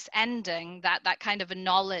through this ending that kind of a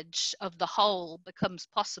knowledge of the whole becomes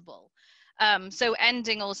possible. So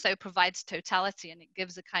ending also provides totality, and it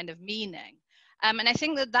gives a kind of meaning. And I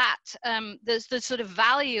think that there's the sort of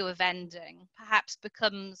value of ending perhaps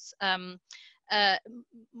becomes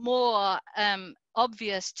more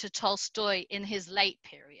obvious to Tolstoy in his late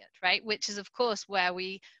period, right? Which is of course where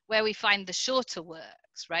we find the shorter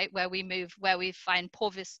works, right? Where we find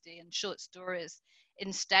povesti and short stories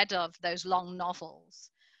instead of those long novels.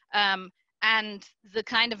 And the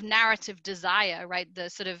kind of narrative desire, right? The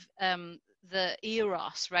sort of the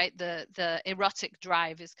eros, right? The erotic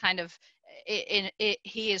drive is kind of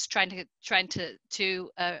he is trying to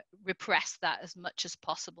repress that as much as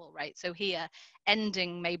possible, right? So here,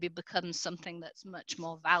 ending maybe becomes something that's much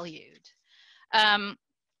more valued. And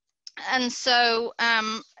so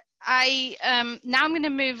now I'm going to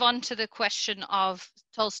move on to the question of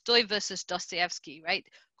Tolstoy versus Dostoevsky, right?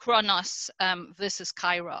 Chronos versus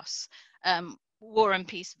Kairos. War and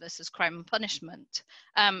Peace versus Crime and Punishment.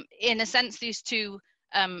 In a sense, these two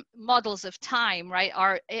models of time, right,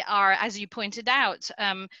 are as you pointed out,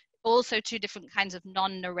 also two different kinds of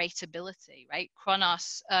non-narratability, right?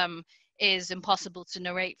 Chronos is impossible to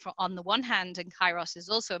narrate on the one hand, and Kairos is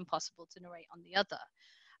also impossible to narrate on the other.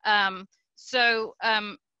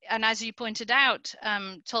 and as you pointed out,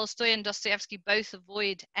 Tolstoy and Dostoevsky both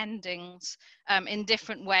avoid endings in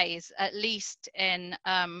different ways, at least in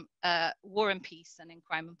War and Peace and in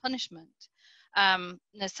Crime and Punishment.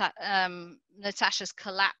 Natasha's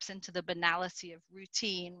collapse into the banality of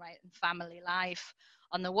routine, right, and family life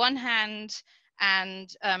on the one hand,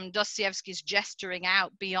 and Dostoevsky's gesturing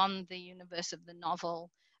out beyond the universe of the novel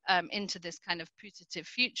into this kind of putative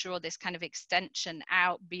future, or this kind of extension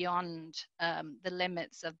out beyond the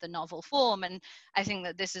limits of the novel form. And I think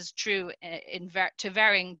that this is true to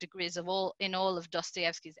varying degrees in all of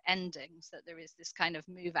Dostoevsky's endings, that there is this kind of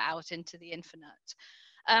move out into the infinite.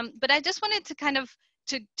 But I just wanted to kind of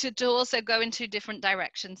to also go in two different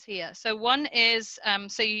directions here. So one is,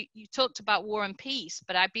 so you talked about War and Peace,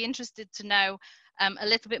 but I'd be interested to know a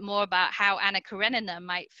little bit more about how Anna Karenina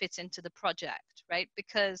might fit into the project, right?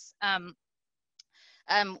 Because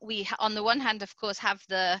we, on the one hand, of course, have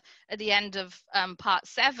at the end of part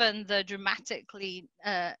 7, the dramatic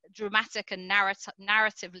and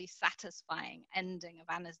narratively satisfying ending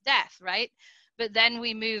of Anna's death, right? But then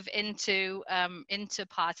we move into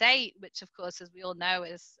part 8, which, of course, as we all know,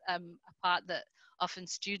 is a part that often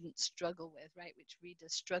students struggle with, right? Which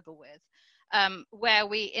readers struggle with, where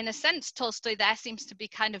we, in a sense, Tolstoy there seems to be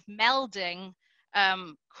kind of melding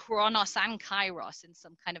Chronos and Kairos in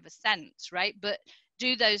some kind of a sense, right? But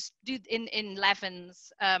do in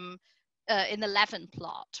Levin's in the Levin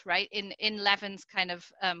plot, right? In Levin's kind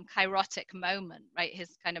of kairotic moment, right?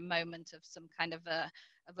 His kind of moment of some kind of a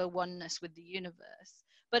oneness with the universe,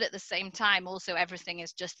 but at the same time also everything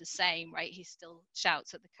is just the same, right? He still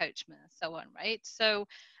shouts at the coachman and so on, right? So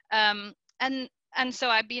and so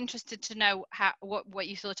I'd be interested to know what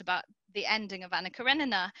you thought about the ending of Anna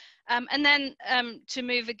Karenina, and then to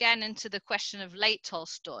move again into the question of late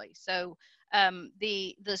Tolstoy. So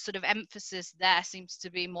the sort of emphasis there seems to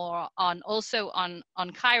be more on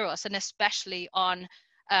Kairos, and especially on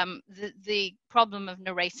the problem of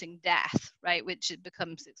narrating death, right, which it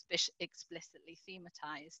becomes explicitly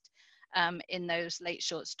thematized in those late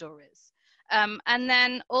short stories. And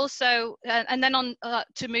then also,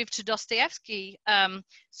 to move to Dostoevsky,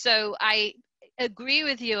 so I agree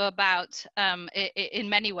with you about in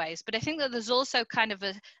many ways, but I think that there's also kind of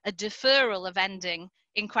a deferral of ending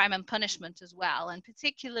in Crime and Punishment as well, and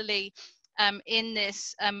particularly in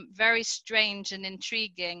this very strange and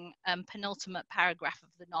intriguing penultimate paragraph of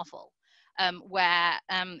the novel, where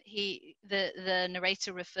the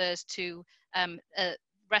narrator refers to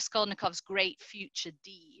Raskolnikov's great future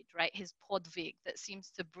deed, right? His podvig, that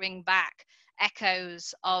seems to bring back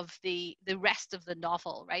echoes of the rest of the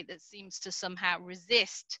novel, right? That seems to somehow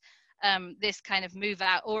resist this kind of move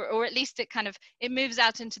out, or at least it moves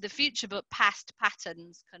out into the future, but past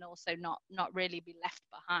patterns can also not really be left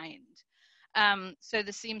behind. So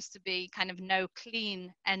there seems to be kind of no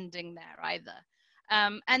clean ending there either.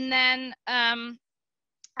 And then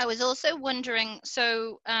I was also wondering,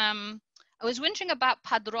 I was wondering about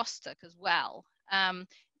Padrostak as well.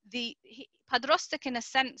 Padrostak, in a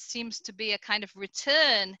sense, seems to be a kind of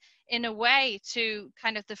return, in a way, to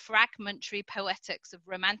kind of the fragmentary poetics of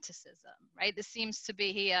Romanticism, right? There seems to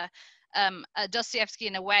be here, Dostoevsky,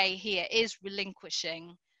 in a way, here is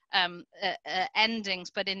relinquishing endings,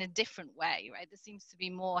 but in a different way, right? There seems to be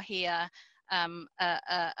more here,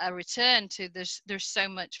 a return to there's so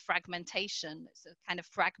much fragmentation. It's a kind of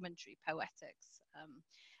fragmentary poetics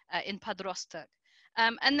in Padrostak.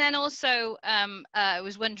 And then also, I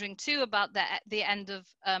was wondering too about the end of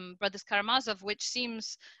Brothers Karamazov, which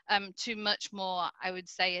seems too much more, I would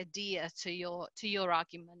say, adhere to your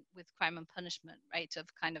argument with Crime and Punishment, right? Of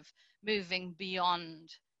kind of moving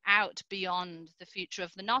out beyond the future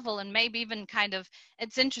of the novel, and maybe even kind of,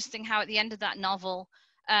 it's interesting how at the end of that novel,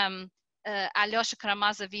 Alyosha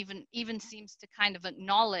Karamazov even seems to kind of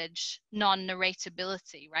acknowledge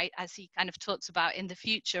non-narratability, right? As he kind of talks about in the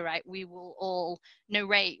future, right? We will all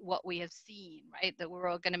narrate what we have seen, right? That we're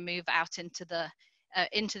all going to move out into the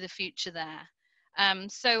future there.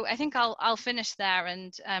 So I think I'll finish there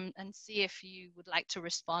and see if you would like to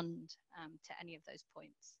respond to any of those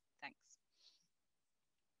points. Thanks.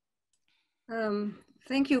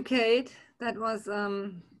 Thank you, Kate. That was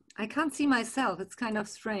I can't see myself. It's kind of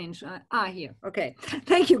strange. Here. Okay.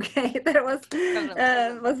 Thank you, Kate. That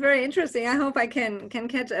was very interesting. I hope I can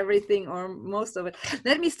catch everything or most of it.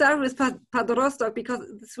 Let me start with Padrostak, because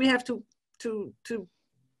this we have to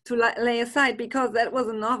lay aside, because that was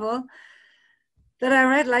a novel that I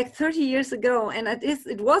read like 30 years ago, and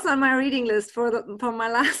it was on my reading list for my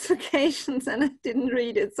last vacations, and I didn't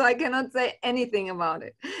read it, so I cannot say anything about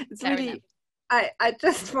it. It's really I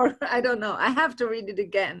just I don't know. I have to read it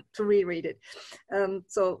again to reread it.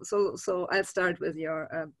 So I'll start with your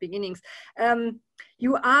beginnings.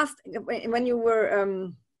 You asked when you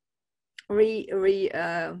were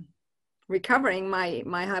recovering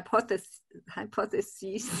my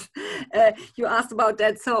hypotheses. You asked about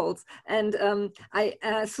dead souls, and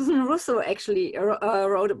Susan Russo actually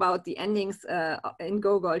wrote about the endings in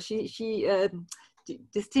Gogol. She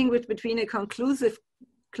distinguished between a conclusive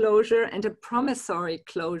closure and a promissory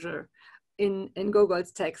closure in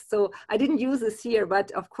Gogol's text. So I didn't use this here, but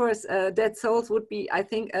of course, dead souls would be, I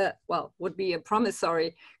think, would be a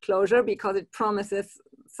promissory closure because it promises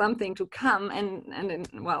something to come, and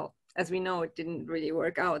well, as we know, it didn't really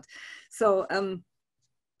work out. So,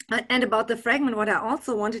 and about the fragment, what I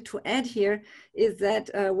also wanted to add here is that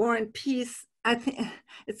War and Peace, I think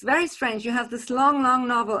it's very strange. You have this long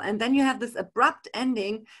novel, and then you have this abrupt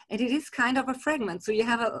ending, and it is kind of a fragment. So you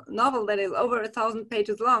have a novel that is over 1,000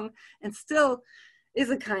 pages long and still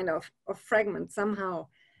is a kind of fragment somehow.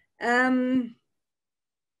 Yeah,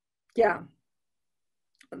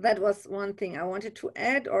 that was one thing I wanted to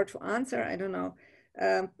add or to answer. I don't know.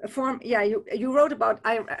 Yeah, you wrote about,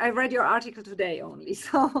 I read your article today only,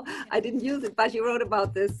 so I didn't use it, but you wrote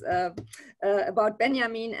about this, about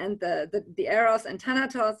Benjamin and the eros and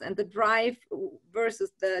thanatos and the drive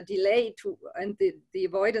versus the delay to, and the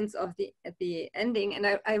avoidance of the ending. And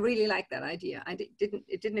I really like that idea.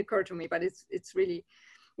 It didn't occur to me, but it's really,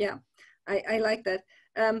 yeah, I like that.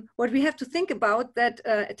 What we have to think about that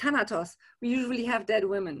thanatos, we usually have dead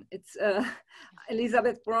women. It's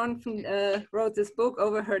Elizabeth Bronfen wrote this book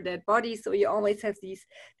over her dead body, so you always have these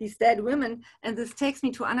dead women. And this takes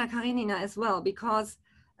me to Anna Karenina as well, because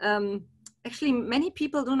actually many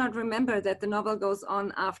people do not remember that the novel goes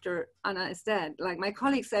on after Anna is dead. Like my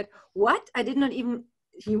colleague said, what? I did not even,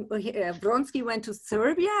 Vronsky went to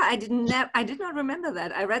Serbia. I did not remember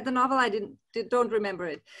that. I read the novel. I don't remember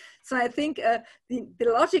it. So I think the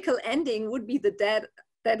logical ending would be the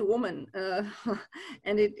dead woman,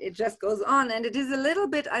 and it just goes on. And it is a little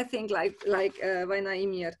bit, I think, like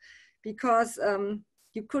Vainaimir, because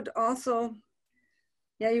you could also,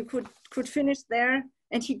 yeah, you could finish there.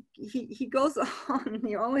 And he goes on.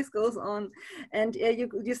 He always goes on. And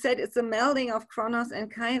you said it's a melding of Chronos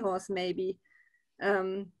and Kairos, maybe.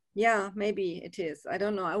 Yeah, maybe it is. I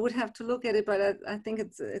don't know. I would have to look at it, but I think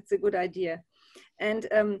it's a good idea. And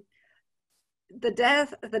the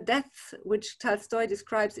deaths which Tolstoy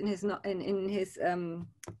describes in his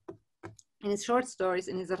short stories,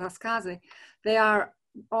 in his Raskazy, they are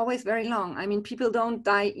always very long. I mean, people don't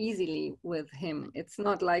die easily with him. It's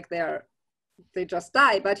not like they just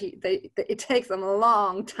die, but it takes them a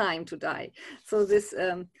long time to die. So this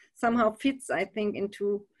somehow fits, I think,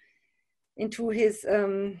 into his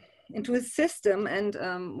system, and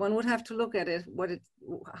one would have to look at it,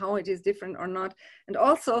 how it is different or not. And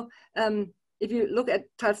also, if you look at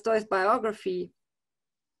Tolstoy's biography,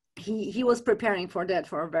 he was preparing for that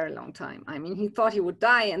for a very long time. I mean, he thought he would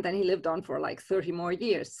die, and then he lived on for like 30 more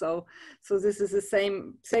years. So this is the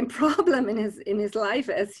same problem in his life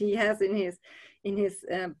as he has in his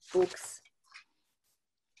books.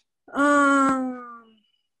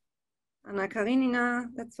 Anna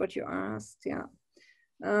Karenina, that's what you asked, yeah.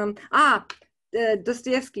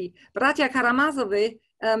 Dostoevsky, Bratia Karamazowy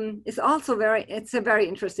is also it's a very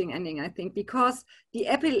interesting ending, I think, because the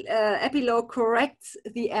epilogue corrects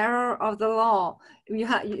the error of the law.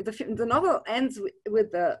 The novel ends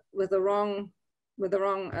with the wrong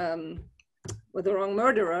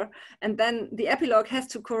murderer, and then the epilogue has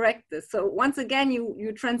to correct this. So once again,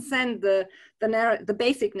 you transcend the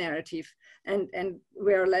basic narrative, and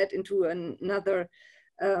we're led into another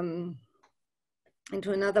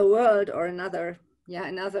world, or another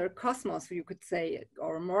cosmos, you could say,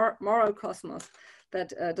 or moral cosmos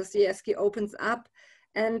that Dostoevsky opens up.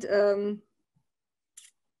 And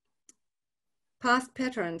past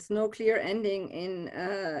patterns, no clear ending in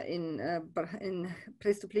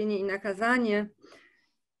Prestупление и наказание.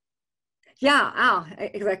 Yeah,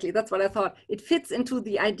 exactly. That's what I thought. It fits into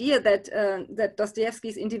the idea that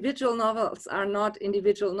Dostoevsky's individual novels are not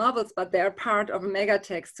individual novels, but they are part of a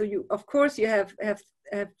megatext. So of course, you have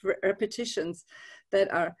repetitions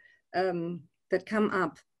that are that come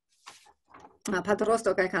up. Pater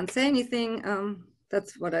Rostock, I can't say anything.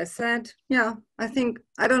 That's what I said. Yeah, I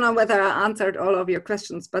don't know whether I answered all of your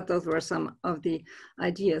questions, but those were some of the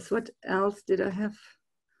ideas. What else did I have?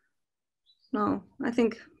 No, I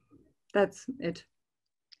think that's it.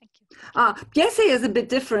 Thank you. Biesse is a bit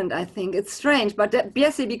different, I think. It's strange, but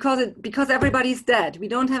Biesse, because everybody's dead. We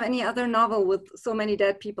don't have any other novel with so many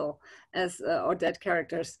dead people as or dead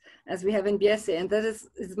characters as we have in Biesse, and that is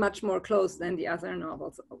much more close than the other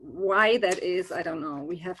novels. Why that is, I don't know.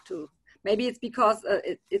 We have to. Maybe it's because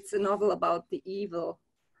it's a novel about the evil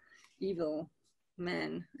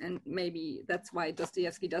man, and maybe that's why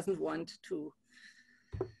Dostoevsky doesn't want to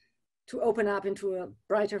open up into a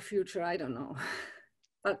brighter future. I don't know.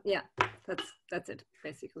 But yeah, that's it,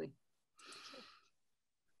 basically.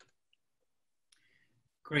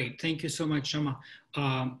 Great, thank you so much, Schamma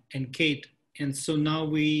and Kate. And so now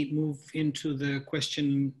we move into the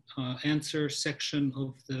question answer section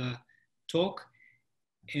of the talk.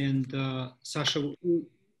 And Sasha,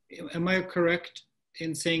 am I correct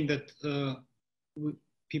in saying that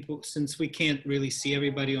people, since we can't really see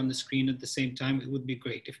everybody on the screen at the same time, it would be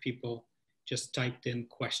great if people just typed in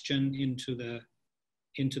question into the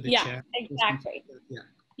chat. Exactly. Yeah.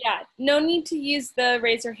 Yeah, no need to use the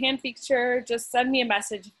raise your hand feature. Just send me a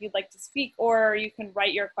message if you'd like to speak, or you can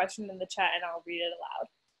write your question in the chat and I'll read it aloud.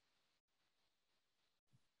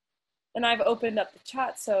 And I've opened up the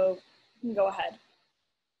chat, so you can go ahead.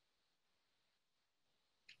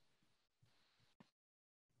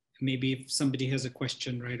 Maybe if somebody has a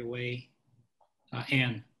question right away,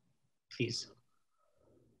 Anne, please.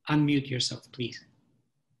 Unmute yourself, please.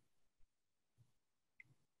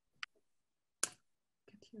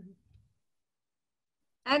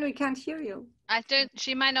 And we can't hear you.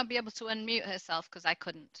 She might not be able to unmute herself because I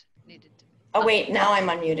couldn't. Needed to. Oh wait, now I'm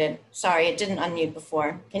unmuted. Sorry, it didn't unmute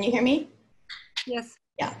before. Can you hear me? Yes.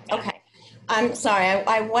 Yeah, okay. I'm sorry,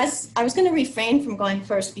 I was going to refrain from going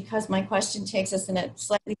first because my question takes us in a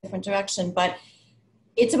slightly different direction, but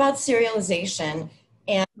it's about serialization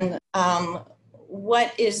and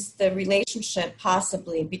what is the relationship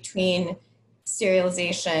possibly between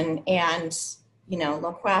serialization and, you know,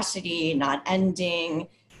 loquacity, not ending,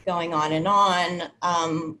 going on and on.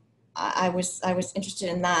 I was interested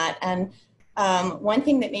in that. And one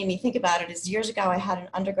thing that made me think about it is years ago, I had an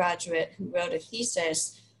undergraduate who wrote a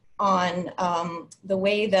thesis on the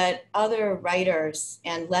way that other writers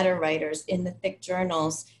and letter writers in the thick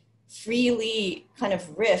journals freely kind of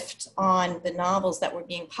riffed on the novels that were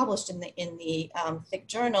being published in the thick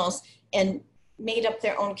journals and made up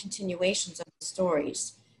their own continuations of the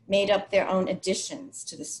stories, made up their own additions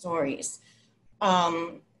to the stories.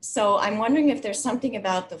 So I'm wondering if there's something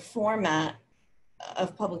about the format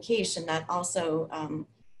of publication that also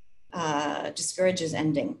discourages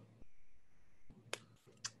ending.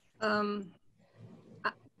 Shall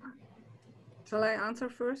I answer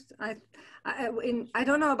first? I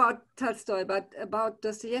don't know about Tolstoy, but about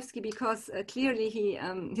Dostoevsky, because clearly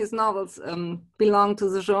his novels belong to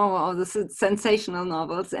the genre of the sensational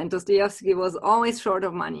novels, and Dostoevsky was always short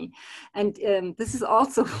of money. And this is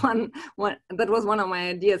also one that was one of my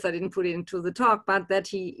ideas. I didn't put it into the talk, but that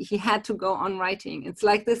he had to go on writing. It's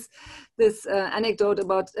like this anecdote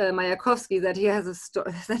about Mayakovsky, that he has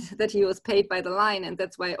that he was paid by the line, and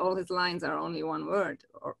that's why all his lines are only one word,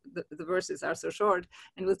 or the verses are so short.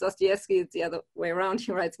 And with Dostoevsky, it's the other way around.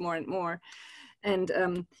 He writes more and more. And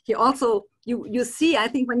he also, you see, I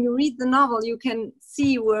think when you read the novel, you can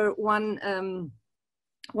see where one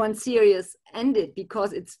series ended,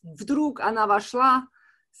 because it's Vdrug ona vashla.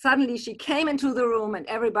 Suddenly she came into the room and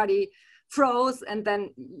everybody froze, and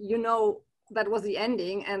then you know that was the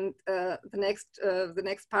ending, and the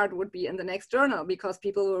next part would be in the next journal, because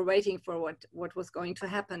people were waiting for what was going to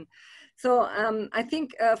happen. So I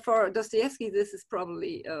think for Dostoevsky, this is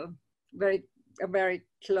probably a very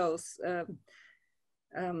close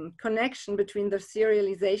connection between the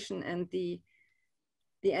serialization and the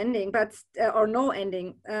ending, but or no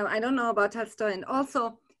ending. I don't know about Tolstoy. And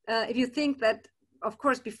also, if you think that, of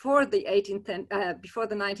course, before the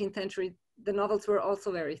 19th century, the novels were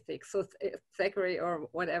also very thick. So Thackeray or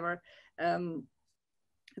whatever,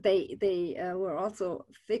 they were also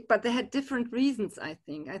thick, but they had different reasons, I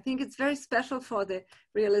think. I think it's very special for the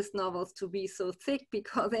realist novels to be so thick,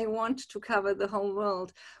 because they want to cover the whole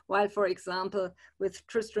world. While, for example, with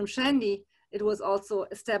Tristram Shandy, it was also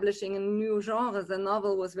establishing a new genre. The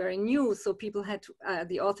novel was very new, so people had to,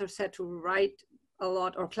 the authors had to write a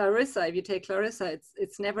lot. Or Clarissa, if you take Clarissa,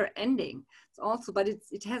 it's never ending. It's also, but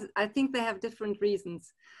it has, I think they have different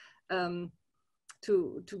reasons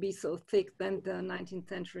to be so thick than the 19th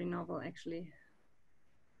century novel, actually.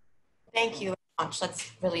 Thank you very much.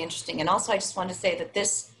 That's really interesting. And also, I just want to say that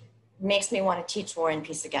this makes me want to teach War and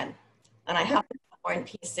Peace again. And I haven't taught War and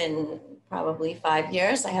Peace in probably 5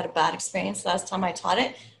 years. I had a bad experience last time I taught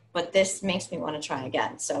it, but this makes me want to try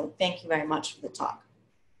again. So thank you very much for the talk.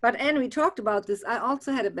 But Anne, we talked about this. I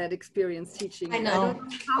also had a bad experience teaching. I know. I don't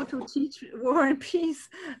know how to teach War and Peace.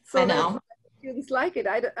 So I know. students like it.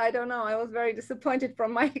 I don't know. I was very disappointed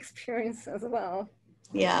from my experience as well.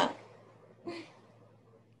 Yeah.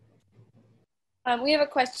 We have a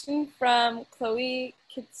question from Chloe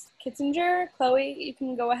Kitzinger. Chloe, you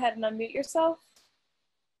can go ahead and unmute yourself.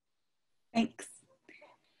 Thanks.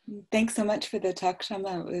 Thanks so much for the talk,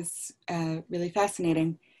 Schamma. It was really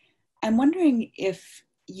fascinating. I'm wondering if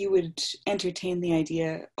you would entertain the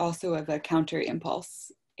idea also of a counter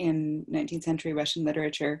impulse in 19th century Russian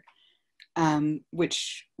literature,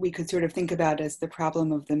 which we could sort of think about as the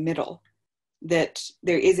problem of the middle, that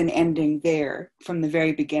there is an ending there from the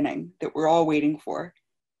very beginning that we're all waiting for.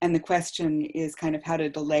 And the question is kind of how to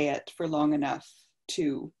delay it for long enough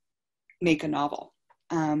to make a novel.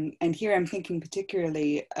 And here I'm thinking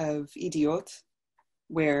particularly of Idiot,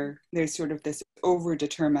 where there's sort of this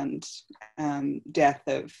overdetermined death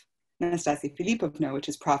of Nastasia Filipovna, which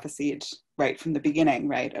is prophesied right from the beginning,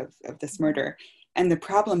 right, of this murder. And the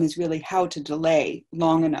problem is really how to delay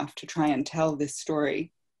long enough to try and tell this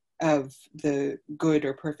story of the good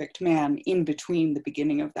or perfect man in between the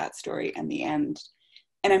beginning of that story and the end.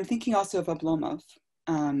 And I'm thinking also of Oblomov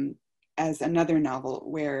as another novel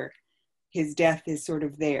where his death is sort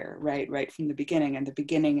of there, right from the beginning, and the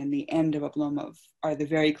beginning and the end of Oblomov are the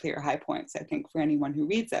very clear high points, I think, for anyone who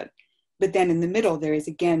reads it. But then in the middle, there is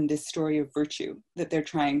again this story of virtue that that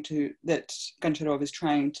Goncharov is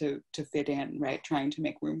trying to fit in, right, trying to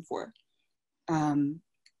make room for.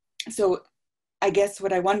 So I guess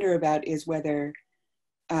what I wonder about is whether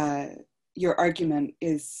your argument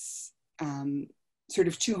is sort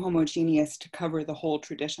of too homogeneous to cover the whole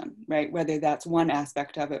tradition, right? Whether that's one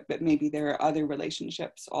aspect of it, but maybe there are other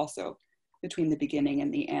relationships also between the beginning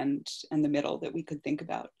and the end and the middle that we could think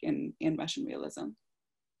about in Russian realism.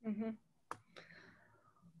 Mm-hmm.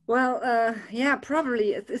 Well, yeah,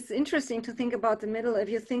 probably. It's interesting to think about the middle. If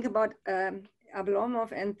you think about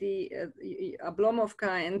Oblomov and the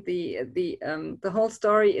Oblomovka and the whole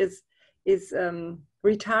story is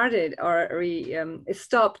retarded or is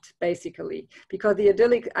stopped basically because the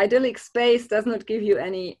idyllic space does not give you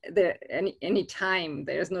any time.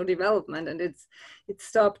 There's no development and it's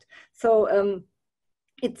stopped. So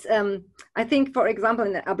it's I think, for example,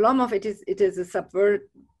 in Oblomov it is a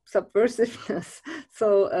subversiveness.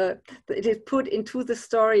 So it is put into the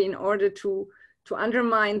story in order to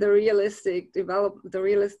undermine the realist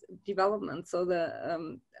development. So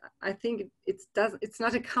I think it's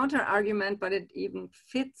not a counter argument, but it even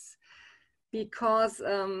fits because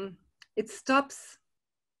it stops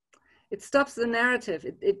the narrative.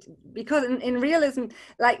 Because in realism,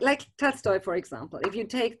 like Tolstoy, for example, if you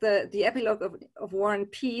take the epilogue of War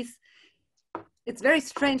and Peace, it's very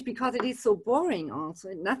strange because it is so boring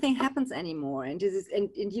also. Nothing happens anymore. And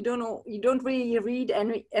you don't really read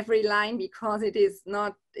every line because it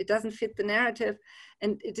doesn't fit the narrative.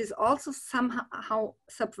 And it is also somehow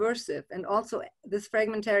subversive. And also this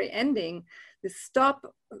fragmentary ending, this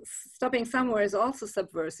stopping somewhere is also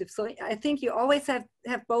subversive. So I think you always have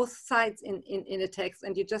both sides in a text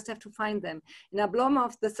and you just have to find them. In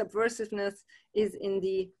Oblomov, the subversiveness is in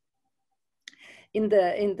the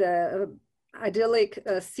idyllic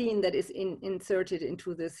scene that is inserted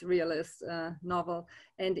into this realist novel,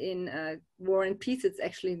 and in War and Peace it's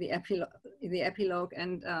actually the epilogue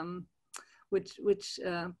and which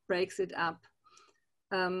breaks it up.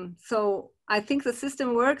 So I think the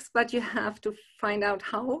system works, but you have to find out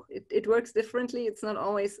how it works differently. It's not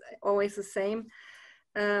always the same.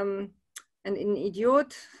 And in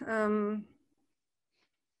Idiot,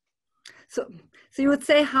 so you would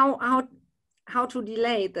say how to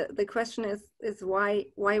delay. The question is why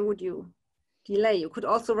would you delay? You could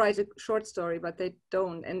also write a short story, but they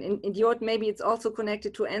don't. And in Idiot, maybe it's also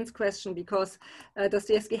connected to Anne's question, because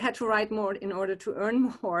Dostoevsky had to write more in order to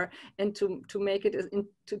earn more and to make it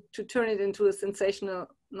to turn it into a sensational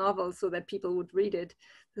novel so that people would read it.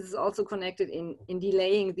 This is also connected in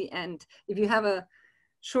delaying the end. If you have a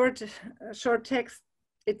short text,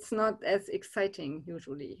 it's not as exciting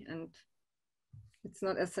usually, and it's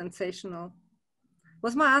not as sensational.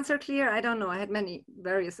 Was my answer clear? I don't know. I had many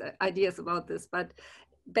various ideas about this, but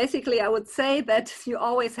basically I would say that you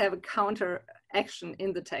always have a counter action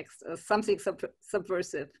in the text, something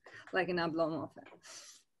subversive, like in Oblomov.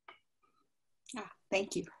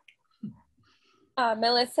 Thank you.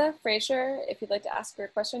 Melissa Fraser, if you'd like to ask your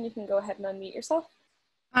question, you can go ahead and unmute yourself.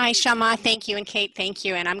 Hi, Schamma, thank you, and Kate, thank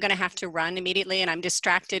you. And I'm going to have to run immediately, and I'm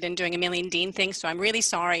distracted and doing a million Dean things, so I'm really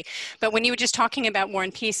sorry. But when you were just talking about War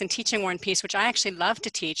and Peace and teaching War and Peace, which I actually love to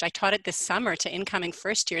teach, I taught it this summer to incoming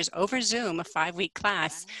first years over Zoom, a 5-week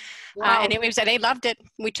class. Wow. And it was, they loved it.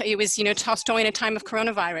 It was, you know, Tolstoy in a time of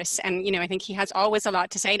coronavirus. And, you know, I think he has always a lot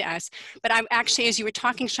to say to us. But I'm actually, as you were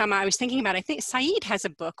talking, Schamma, I was thinking about, I think Said has a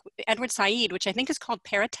book, Edward Said, which I think is called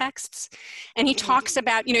Paratexts. And he talks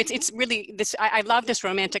about, you know, it's really this, I love this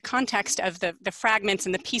romantic context of the fragments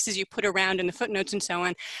and the pieces you put around and the footnotes and so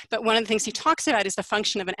on. But one of the things he talks about is the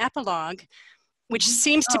function of an epilogue, which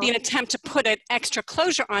seems to be an attempt to put an extra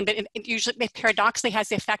closure on, but it usually paradoxically has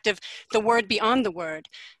the effect of the word beyond the word.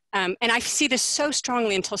 And I see this so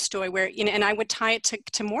strongly in Tolstoy, where, you know, and I would tie it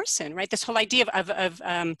to Morrison, right? This whole idea of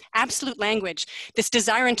absolute language, this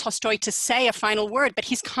desire in Tolstoy to say a final word, but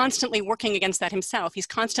he's constantly working against that himself. He's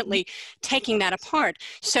constantly taking that apart.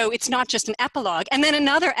 So it's not just an epilogue and then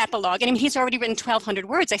another epilogue. And I mean, he's already written 1,200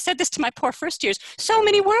 words. I said this to my poor first years, so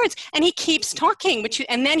many words, and he keeps talking,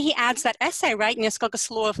 and then he adds that essay, right? Neskолько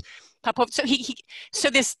slov. So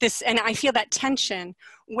this, and I feel that tension.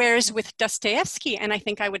 Whereas with Dostoevsky, and I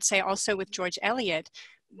think I would say also with George Eliot,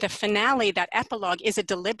 the finale, that epilogue, is a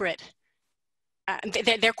deliberate.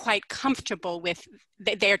 They're quite comfortable with.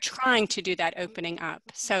 They're trying to do that opening up.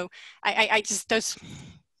 So I just, those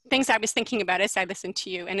things I was thinking about as I listened to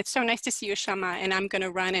you, and it's so nice to see you, Schamma. And I'm going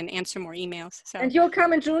to run and answer more emails. So. And you'll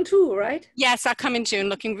come in June too, right? Yes, I'll come in June.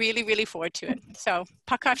 Looking really, really forward to it. So,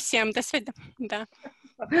 пока всем, до свидания.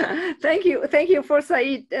 Thank you for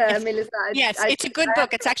Said, Melissa. Yes, it's a good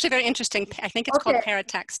book. It's actually very interesting. I think it's called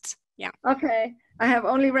Paratexts. Yeah. Okay. I have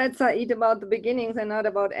only read Said about the beginnings and not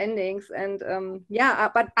about endings. And yeah,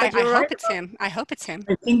 but I you're hope right. it's him. I hope it's him.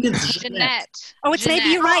 I think it's Jeanette. Oh, it's Jeanette.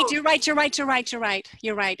 maybe you're right. You're right. You're right. You're right. You're right.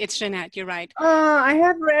 You're right. It's Jeanette. You're right. I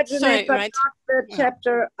have read Jeanette, Sorry, but right? not the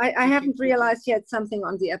chapter. I haven't realized yet something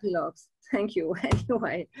on the epilogues. Thank you.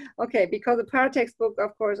 Anyway, okay, because the Paratext book,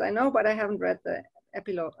 of course, I know, but I haven't read the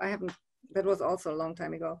epilogue. I haven't. That was also a long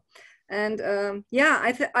time ago. And yeah,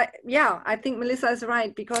 I think Melissa is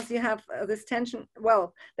right, because you have this tension.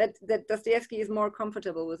 Well, that Dostoevsky is more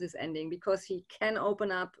comfortable with his ending because he can open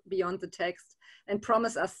up beyond the text and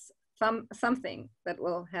promise us something that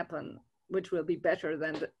will happen, which will be better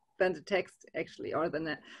than the text actually, or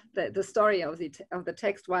than the story of the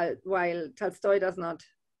text. While Tolstoy does not.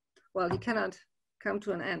 Well, he cannot come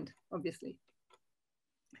to an end, obviously.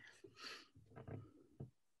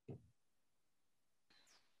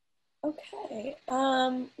 Okay,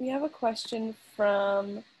 we have a question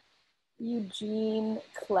from Eugene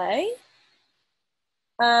Clay.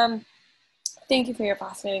 Thank you for your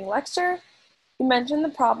fascinating lecture. You mentioned the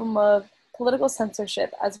problem of political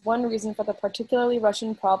censorship as one reason for the particularly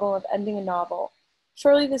Russian problem of ending a novel.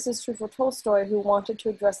 Surely this is true for Tolstoy, who wanted to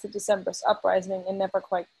address the Decembrist uprising and never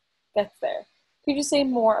quite gets there. Could you say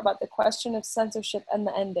more about the question of censorship and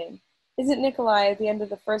the ending? Isn't Nikolai at the end of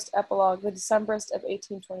the first epilogue the Decembrist of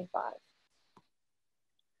 1825?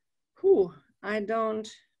 I don't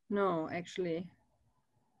know, actually.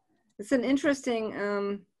 It's an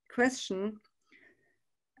interesting question,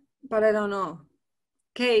 but I don't know.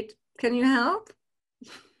 Kate, can you help?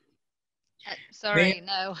 Sorry,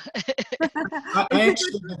 no. I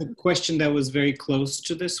actually had a question that was very close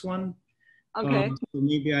to this one. Okay. So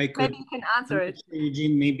maybe I could. Maybe you can answer it.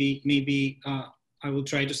 Eugene, maybe I will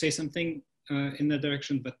try to say something in that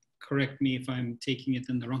direction, but correct me if I'm taking it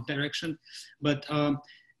in the wrong direction. But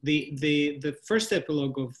the first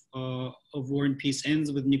epilogue of War and Peace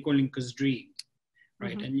ends with Nikolenko's dream,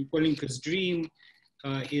 right? Mm-hmm. And Nikolenko's dream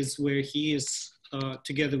is where he is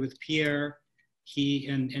together with Pierre. He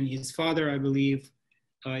and his father, I believe,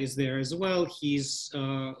 is there as well. He's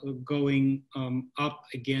going up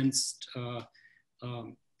against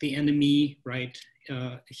the enemy, right?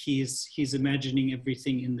 He's imagining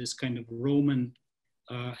everything in this kind of Roman,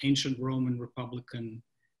 ancient Roman Republican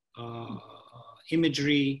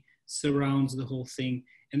imagery surrounds the whole thing.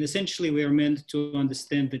 And essentially we are meant to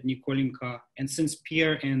understand that Nikolenko, and since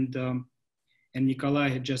Pierre and Nikolai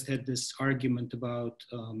had just had this argument about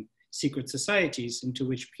secret societies into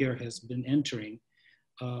which Pierre has been entering,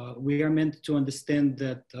 we are meant to understand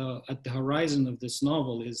that at the horizon of this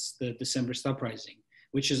novel is the Decembrist uprising,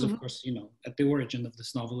 which is, of course, at the origin of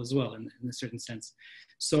this novel as well, in a certain sense.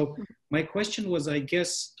 So my question was, I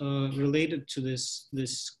guess, related to this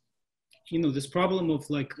problem of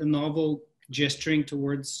like a novel gesturing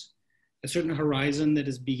towards a certain horizon that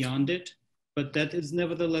is beyond it, but that is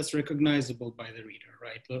nevertheless recognizable by the reader,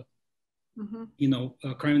 right?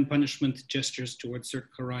 crime and punishment gestures towards certain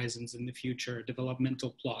horizons in the future, a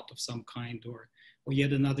developmental plot of some kind, or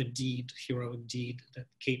yet another deed, heroic deed that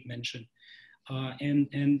Kate mentioned. And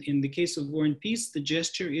in the case of War and Peace, the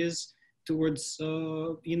gesture is towards,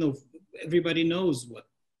 everybody knows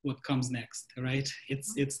what comes next, right?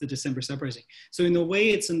 It's the December uprising. So in a way,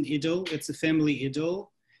 it's an idyll, it's a family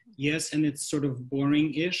idyll, yes, and it's sort of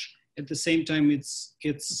boring-ish. At the same time, it's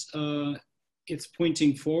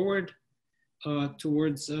pointing forward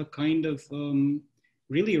towards a kind of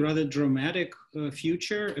really rather dramatic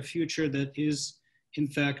future, a future that is in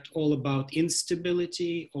fact all about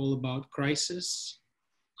instability, all about crisis,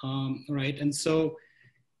 right? And so,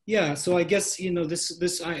 yeah, so I guess,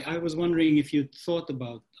 I was wondering if you thought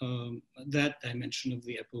about that dimension of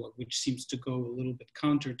the epilogue, which seems to go a little bit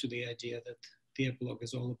counter to the idea that the epilogue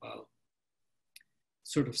is all about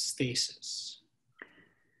sort of stasis.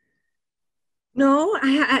 No,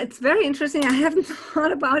 it's very interesting. I haven't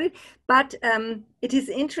thought about it, but it is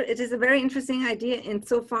a very interesting idea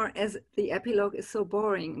insofar as the epilogue is so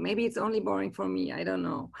boring. Maybe it's only boring for me, I don't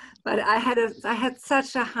know. But I had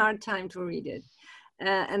such a hard time to read it.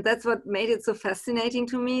 And that's what made it so fascinating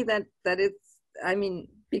to me, that it's,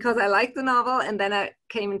 because I liked the novel, and then I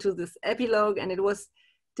came into this epilogue, and it was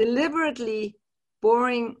deliberately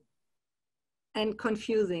boring and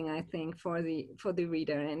confusing, I think, for the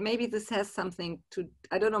reader. And maybe this has something to,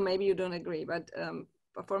 I don't know, maybe you don't agree, but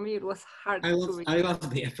for me it was hard to read. I love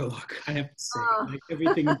the epilogue, I have to say, like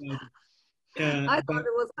everything about it. I thought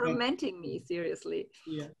it was tormenting me, seriously.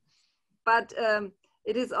 Yeah. But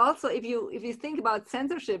it is also, if you think about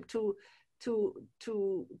censorship, to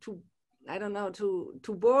I don't know, to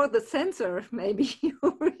bore the censor, maybe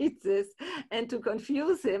who reads this, and to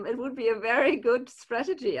confuse him, it would be a very good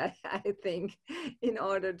strategy, I think, in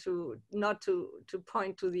order to not to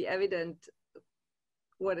point to the evident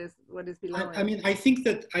what is below. I think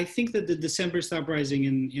that the December uprising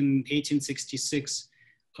in 1866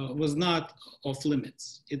 was not off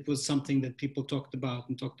limits. It was something that people talked about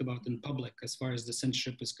in public. As far as the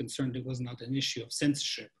censorship is concerned, it was not an issue of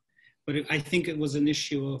censorship, but I think it was an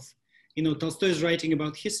issue of, Tolstoy is writing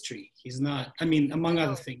about history. He's not, among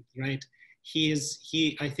other things, right?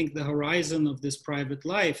 I think the horizon of this private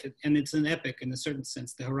life, and it's an epic in a certain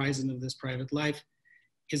sense, the horizon of this private life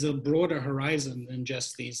is a broader horizon than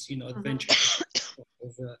just these, adventures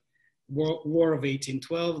of the War of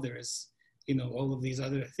 1812. There is, all of these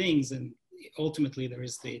other things. And ultimately there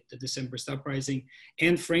is the December uprising,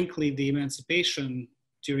 and frankly, the emancipation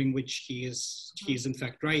during which he is in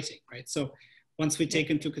fact writing, right? So once we take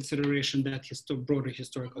into consideration that broader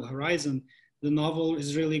historical horizon, the novel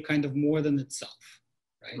is really kind of more than itself,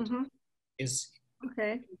 right? Is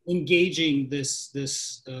engaging this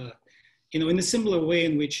in a similar way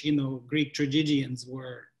in which, Greek tragedians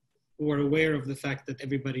were aware of the fact that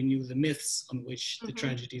everybody knew the myths on which the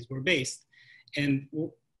tragedies were based, and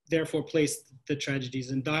therefore placed the tragedies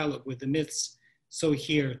in dialogue with the myths. So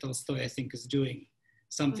here, Tolstoy, I think, is doing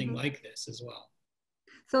something like this as well.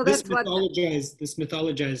 So that's this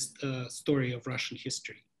mythologized story of Russian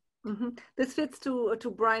history. This fits to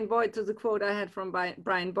Brian Boyd, to the quote I had from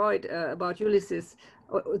Brian Boyd about Ulysses,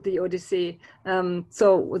 the Odyssey.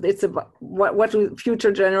 So it's about what do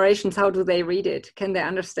future generations, how do they read it? Can they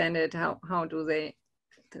understand it? How do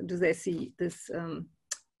they see this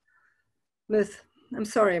myth? I'm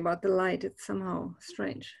sorry about the light. It's somehow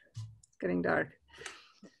strange. It's getting dark.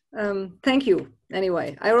 Thank you.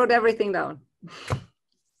 Anyway, I wrote everything down.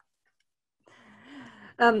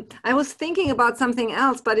 I was thinking about something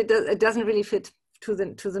else, but it doesn't really fit to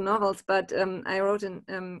the novels. But I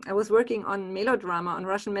was working on melodrama, on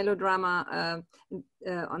Russian melodrama,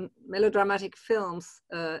 on melodramatic films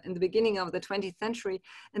in the beginning of the 20th century,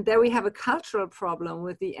 and there we have a cultural problem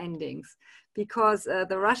with the endings, because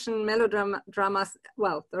the Russian melodramas,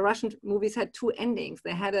 the Russian movies had two endings.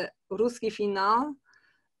 They had a Ruski final,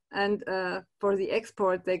 and for the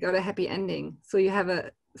export they got a happy ending. So you have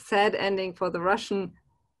a sad ending for the Russian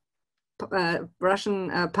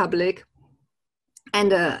public,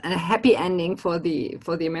 and a happy ending for the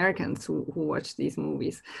Americans who watch these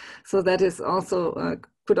movies. So that is also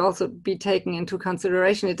could also be taken into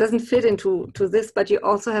consideration. It doesn't fit into this, but you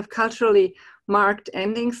also have culturally marked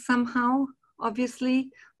endings somehow,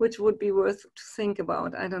 obviously, which would be worth to think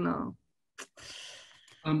about. I don't know.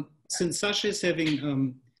 Since Sasha is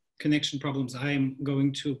having connection problems, I am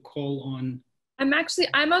going to call on.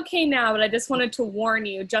 I'm okay now, but I just wanted to warn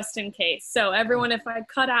you just in case. So everyone, if I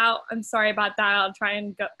cut out, I'm sorry about that. I'll try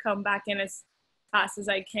and come back in as fast as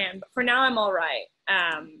I can. But for now, I'm all right.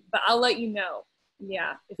 But I'll let you know.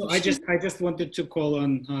 Yeah. So I just wanted to call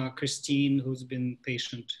on Christine, who's been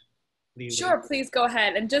patient Sure, please go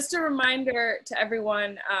ahead. And just a reminder to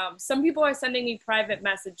everyone, some people are sending me private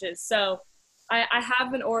messages. So I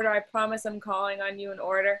have an order. I promise I'm calling on you in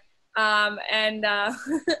order. But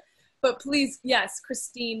please, yes,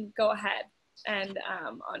 Christine, go ahead and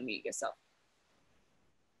unmute yourself.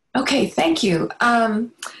 Okay, thank you.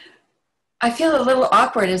 I feel a little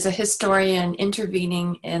awkward as a historian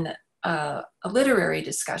intervening in a literary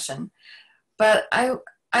discussion, but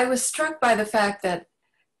I was struck by the fact that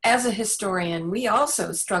as a historian, we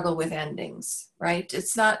also struggle with endings, right?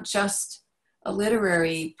 It's not just a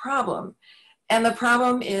literary problem. And the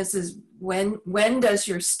problem is when does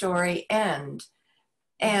your story end?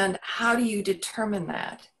 And how do you determine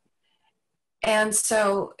that? And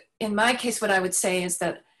so in my case, what I would say is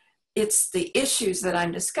that it's the issues that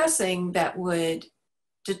I'm discussing that would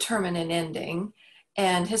determine an ending.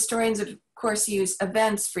 And historians, of course, use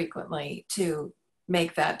events frequently to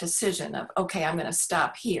make that decision of, okay, I'm going to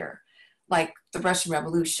stop here, like the Russian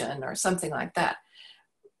Revolution or something like that.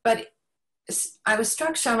 But I was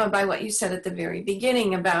struck, Schamma, by what you said at the very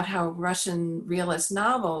beginning about how Russian realist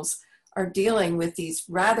novels are dealing with these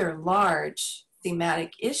rather large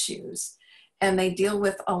thematic issues, and they deal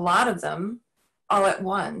with a lot of them all at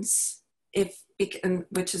once,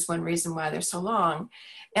 which is one reason why they're so long.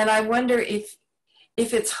 And I wonder if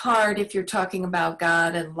it's hard, if you're talking about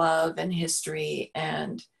God and love and history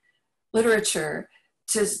and literature,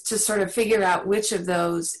 to sort of figure out which of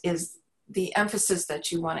those is the emphasis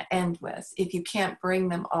that you want to end with, if you can't bring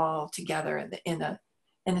them all together in a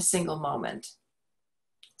single moment.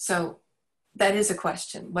 So that is a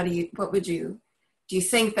question. Do you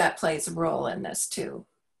think that plays a role in this too?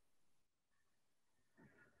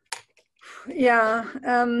 Yeah,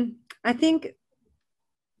 I think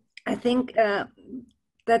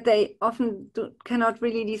that they often cannot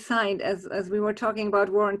really decide, as we were talking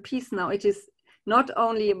about War and Peace now. It is not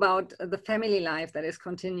only about the family life that is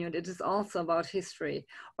continued, it is also about history.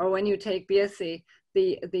 Or when you take Biesi,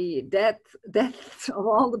 the deaths of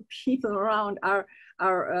all the people around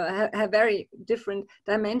have very different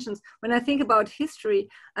dimensions. When I think about history,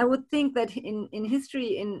 I would think that in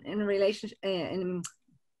history, in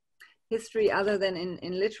history other than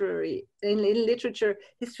in literature,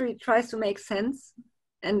 history tries to make sense,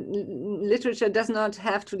 and literature does not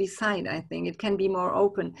have to decide. I think it can be more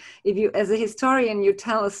open. If you, as a historian, you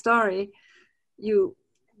tell a story, you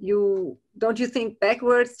don't you think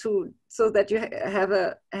backwards so that you have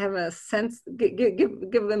a sense,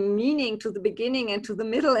 give a meaning to the beginning and to the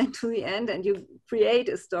middle and to the end, and you create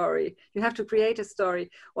a story. You have to create a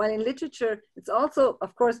story. While in literature, it's also,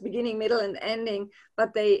 of course, beginning, middle, and ending,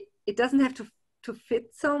 but it doesn't have to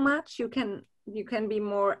fit so much. You can be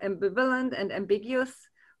more ambivalent and ambiguous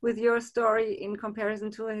with your story in comparison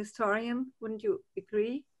to a historian. Wouldn't you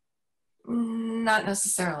agree? Not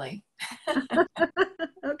necessarily.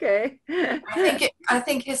 Okay. I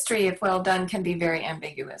think history, if well done, can be very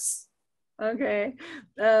ambiguous. Okay.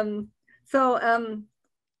 So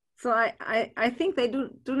I think they do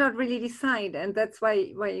not really decide, and that's why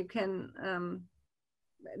you can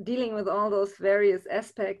dealing with all those various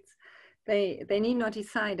aspects, they need not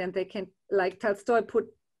decide, and they can, like Tolstoy put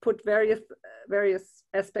various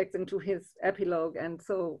aspects into his epilogue, and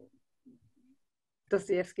so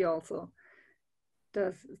Dostoevsky also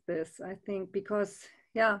does this, I think, because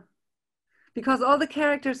all the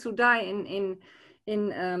characters who die in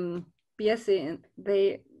Biesi,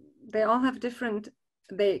 they all have different,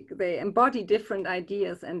 they embody different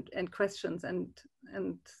ideas and questions, and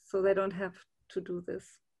so they don't have to do this.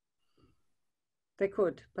 They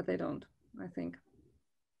could, but they don't, I think.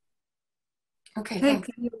 Okay, hey, thanks.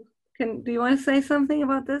 do you want to say something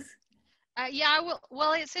about this? Yeah,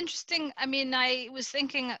 well, it's interesting. I mean, I was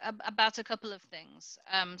thinking about a couple of things.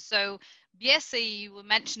 So Biesi, you were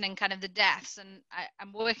mentioning kind of the deaths, and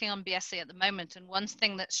I'm working on Biesi at the moment. And one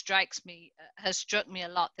thing that has struck me a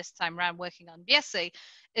lot this time around working on Biesi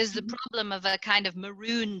is the problem of a kind of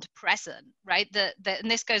marooned present, right? And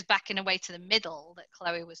this goes back in a way to the middle that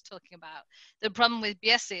Chloe was talking about. The problem with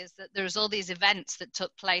Biesi is that there's all these events that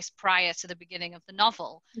took place prior to the beginning of the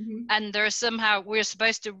novel. And we're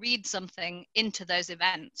supposed to read something into those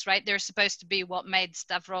events, right? They're supposed to be what made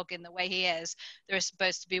Stavrogin the way he is. They're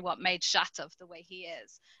supposed to be what made Shatov the way he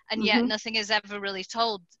is. And yet nothing is ever really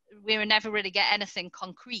told. We never really get anything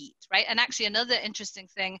concrete, right? And actually another interesting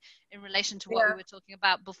thing in relation to what we were talking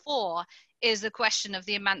about before is the question of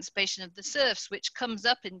the emancipation of the serfs, which comes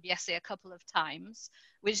up in Biesi a couple of times,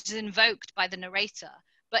 which is invoked by the narrator,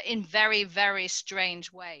 but in very, very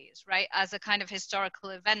strange ways, right? As a kind of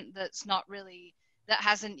historical event that's not really that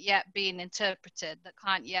hasn't yet been interpreted, that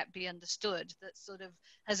can't yet be understood, that sort of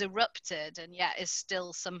has erupted and yet is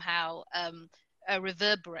still somehow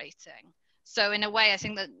reverberating. So in a way, I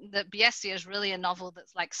think that Biesi is really a novel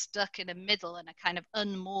that's like stuck in a middle and a kind of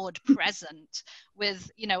unmoored present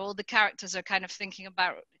with, you know, all the characters are kind of thinking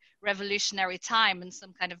about revolutionary time and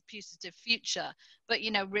some kind of putative future. But,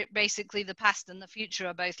 you know, basically the past and the future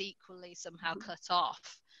are both equally somehow cut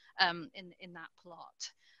off in that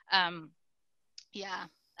plot. Yeah.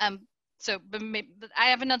 But I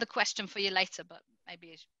have another question for you later, but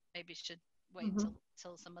maybe should wait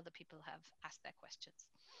till some other people have asked their questions.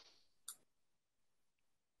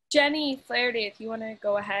 Jenny Flaherty, if you want to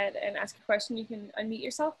go ahead and ask a question, you can unmute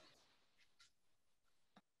yourself.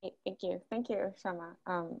 Thank you, Schamma.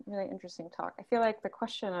 Really interesting talk. I feel like the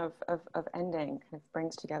question of ending kind of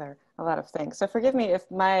brings together a lot of things. So forgive me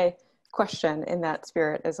if my question in that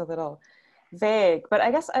spirit is a little vague, but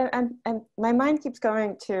I guess my mind keeps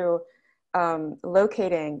going to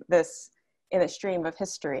locating this in a stream of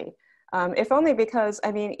history, if only because,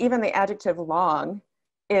 I mean, even the adjective long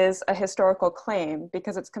is a historical claim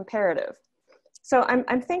because it's comparative. So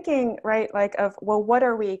I'm thinking, right, like of, well, what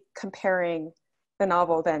are we comparing the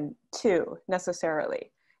novel then to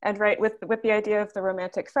necessarily? And right, with the idea of the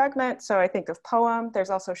romantic fragment, so I think of poem, there's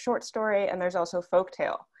also short story, and there's also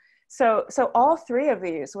folktale. So all three of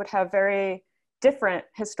these would have very different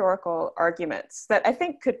historical arguments that I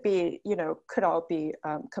think could be, you know, could all be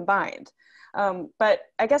combined. But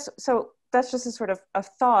I guess, so that's just a sort of a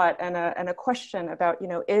thought and a question about, you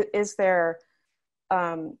know, is there,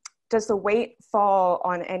 does the weight fall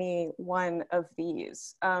on any one of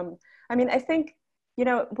these? I mean, I think, you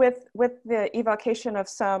know, with the evocation of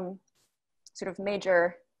some sort of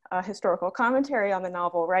major historical commentary on the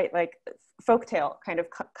novel, right? Like folktale kind of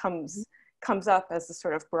comes up as a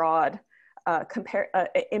sort of broad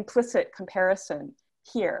implicit comparison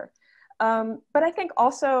here. But I think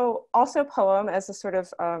also poem as a sort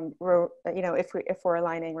of, you know, if we're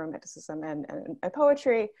aligning romanticism and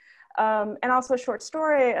poetry, and also short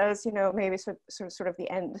story as, you know, maybe sort of the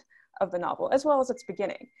end of the novel, as well as its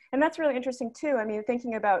beginning. And that's really interesting too. I mean,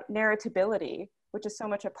 thinking about narratability, which is so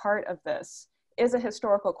much a part of this, is a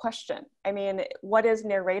historical question. I mean, what is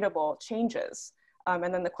narratable changes.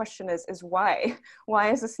 And then the question is why?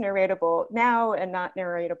 Why is this narratable now and not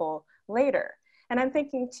narratable later? And I'm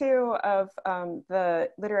thinking too of the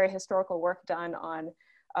literary historical work done on,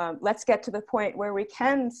 let's get to the point where we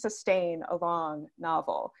can sustain a long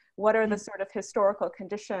novel. What are the sort of historical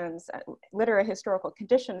conditions, literary historical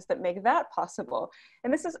conditions that make that possible?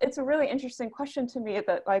 And it's a really interesting question to me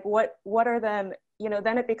that like, what are then, you know,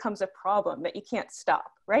 then it becomes a problem that you can't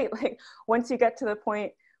stop, right? Like once you get to the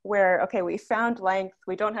point where, okay, we found length,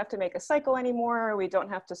 we don't have to make a cycle anymore, we don't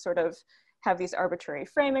have to sort of have these arbitrary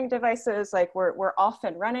framing devices, like we're off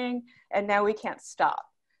and running, and now we can't stop.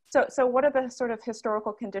 So what are the sort of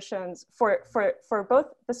historical conditions for both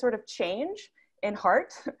the sort of change in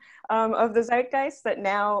heart of the zeitgeist that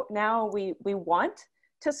now we want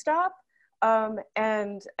to stop,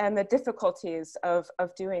 and the difficulties of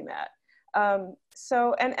doing that.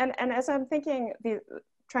 So as I'm thinking,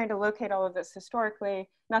 trying to locate all of this historically,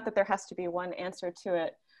 not that there has to be one answer to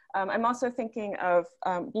it. I'm also thinking of,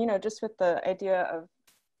 you know, just with the idea of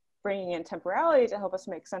bringing in temporality to help us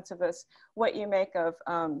make sense of this, what you make of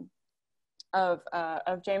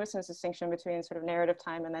Jameson's distinction between sort of narrative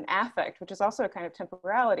time and then affect, which is also a kind of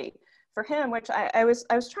temporality for him, which I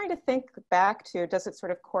was trying to think back to, does it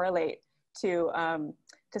sort of correlate to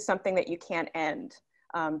something that you can't end?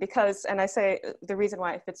 Because, and I say the reason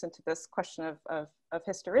why it fits into this question of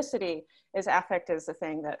historicity is affect is the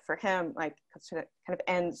thing that for him, like sort of kind of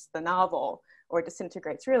ends the novel or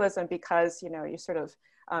disintegrates realism, because, you know, you sort of,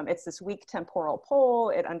 it's this weak temporal pole,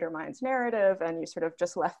 it undermines narrative, and you sort of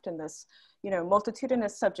just left in this, you know,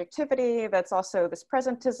 multitudinous subjectivity that's also this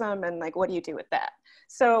presentism, and like, what do you do with that?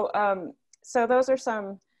 So, so those are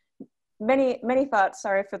some, many thoughts,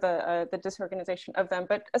 sorry for the disorganization of them,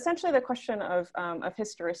 but essentially the question of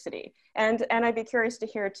historicity. And I'd be curious to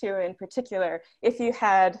hear too, in particular, if you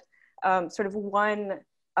had sort of one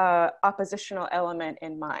oppositional element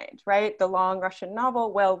in mind, right? The long Russian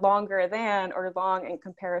novel, well, longer than or long in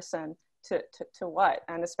comparison to what?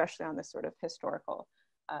 And especially on this sort of historical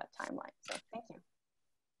timeline. So thank you.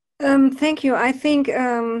 Thank you. I think,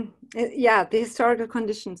 yeah, the historical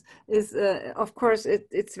conditions is, of course,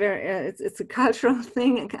 it's very, it's a cultural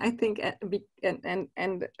thing. I think,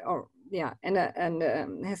 and a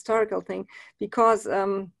historical thing, because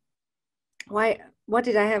why what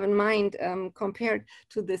did I have in mind compared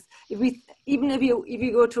to this? Even if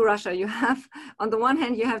you go to Russia, you have, on the one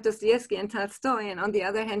hand, you have Dostoevsky and Tolstoy, and on the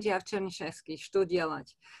other hand, you have Chernyshevsky, Что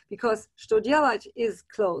делать? Because Что делать is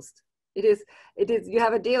closed. It is, you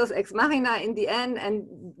have a Deus ex machina in the end, and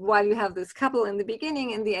while you have this couple in the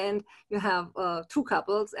beginning, in the end, you have two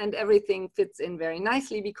couples, and everything fits in very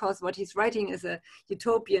nicely because what he's writing is a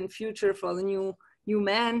utopian future for the new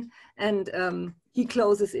man, and he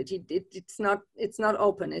closes it. It's not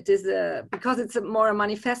open. It is because it's more a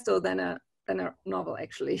manifesto than a novel,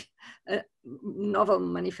 actually, a novel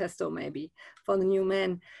manifesto maybe for the new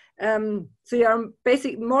man. So you're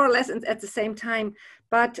basically more or less at the same time.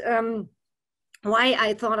 But why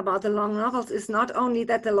I thought about the long novels is not only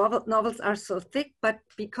that the novels are so thick, but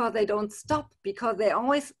because they don't stop, because they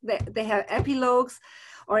have epilogues,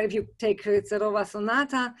 or if you take Krzyzorowa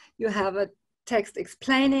Sonata, you have a text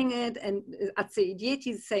explaining it, and Atse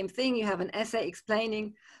Idieti, the same thing. You have an essay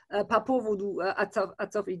explaining Papovodu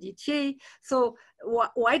Atsov Iditier. So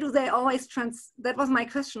why do they always that was my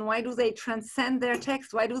question. Why do they transcend their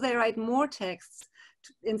text? Why do they write more texts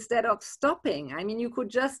instead of stopping? I mean, you could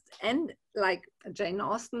just end like a Jane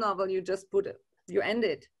Austen novel. You just you end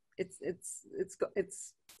it. It's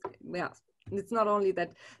yeah. It's not only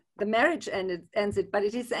that the marriage ends it, but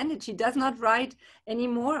it is ended. She does not write any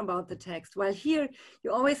more about the text. While here,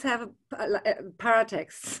 you always have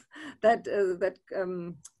paratexts that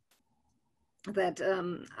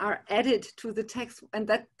are added to the text, and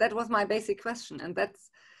that was my basic question. And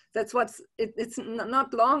that's what's it's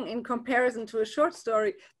not long in comparison to a short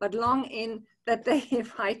story, but long in that they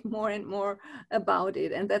write more and more about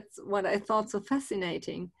it, and that's what I thought so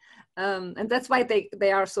fascinating. And that's why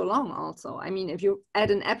they are so long also. I mean, if you add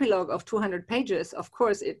an epilogue of 200 pages, of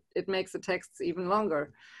course, it makes the texts even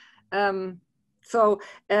longer. So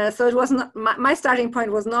it was not, my starting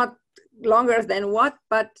point was not longer than what,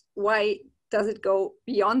 but why does it go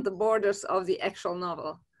beyond the borders of the actual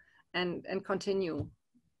novel and continue?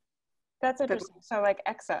 That's interesting. So like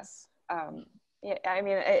excess. Yeah, I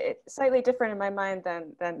mean, it's slightly different in my mind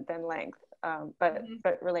than length, but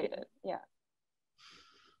related. Yeah.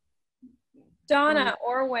 Donna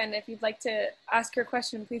Orwin, if you'd like to ask your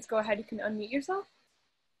question, please go ahead. You can unmute yourself.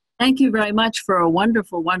 Thank you very much for a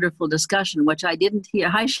wonderful, wonderful discussion, which I didn't hear.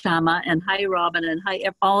 Hi, Schamma, and hi, Robin, and hi,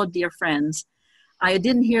 all dear friends. I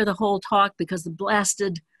didn't hear the whole talk because the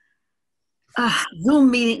blasted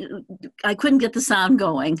Zoom meeting, I couldn't get the sound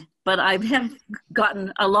going, but I have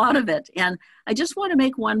gotten a lot of it. And I just want to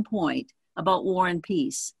make one point about War and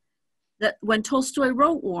Peace. That when Tolstoy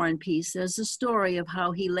wrote War and Peace, there's a story of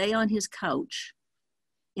how he lay on his couch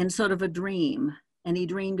in sort of a dream, and he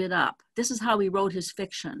dreamed it up. This is how he wrote his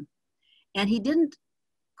fiction. And he didn't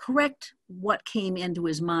correct what came into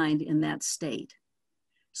his mind in that state.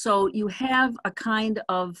 So you have a kind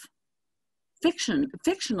of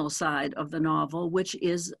fictional side of the novel, which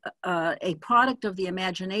is a product of the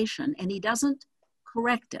imagination, and he doesn't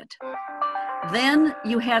correct it. Then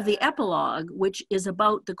you have the epilogue, which is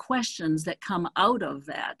about the questions that come out of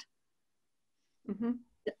that,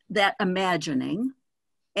 that imagining,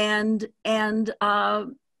 and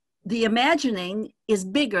the imagining is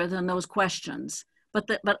bigger than those questions.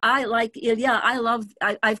 But I like, yeah,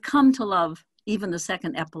 I've come to love even the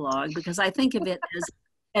second epilogue, because I think of it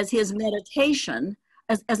as his meditation,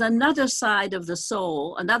 as another side of the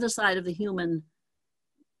soul, another side of the human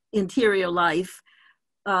interior life,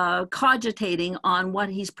 cogitating on what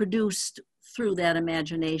he's produced through that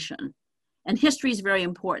imagination. And history is very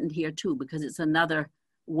important here too, because it's another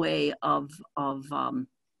way of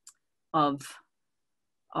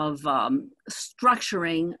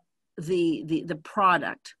structuring the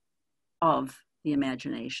product of the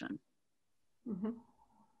imagination.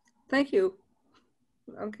 Thank you.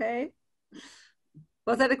 Okay.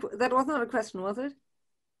 Was that was not a question, was it?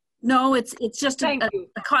 No, it's just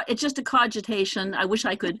it's just a cogitation. I wish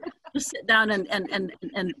I could just sit down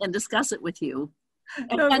and discuss it with you.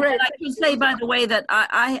 No, and great. I should say, by the way, that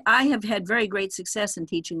I have had very great success in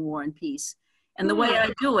teaching War and Peace. And the way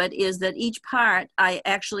I do it is that each part I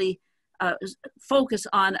actually focus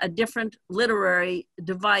on a different literary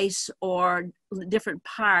device or different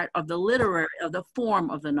part of the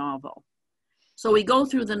form of the novel. So we go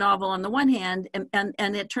through the novel on the one hand,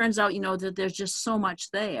 and it turns out, that there's just so much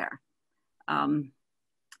there, that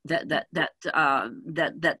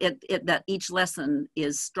each lesson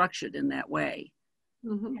is structured in that way.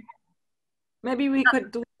 Maybe we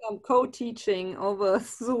could do some co-teaching over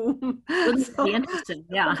Zoom. Wouldn't be interesting,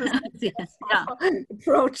 yeah. Yeah.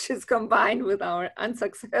 Approaches combined with our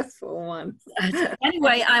unsuccessful ones.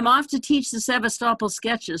 Anyway, I'm off to teach the Sevastopol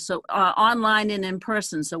sketches, so online and in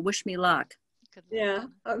person. So wish me luck. Good luck, Yeah.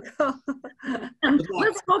 Donna. Okay. And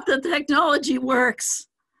let's hope the technology works.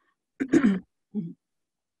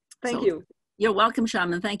 Thank you. You're welcome,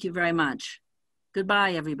 Shaman. Thank you very much.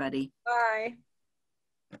 Goodbye, everybody. Bye.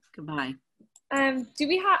 Goodbye. Do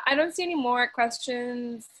we have, I don't see any more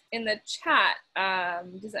questions in the chat.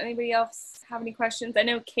 Does anybody else have any questions? I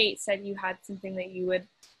know Kate said you had something that you were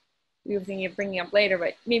thinking of bringing up later,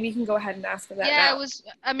 but maybe you can go ahead and ask for that now. It was,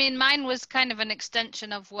 I mean, mine was kind of an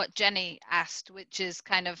extension of what Jenny asked, which is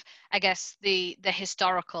kind of, I guess, the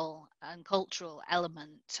historical and cultural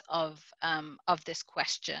element of this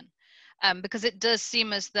question. Because it does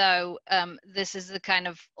seem as though this is the kind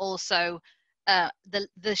of also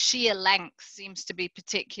the sheer length seems to be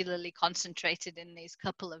particularly concentrated in these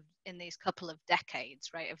couple of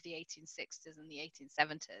decades, right, of the 1860s and the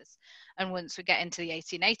 1870s. And once we get into the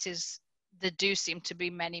 1880s, there do seem to be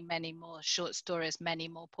many more short stories, many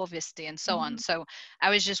more povesti, and so on. So I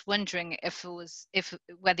was just wondering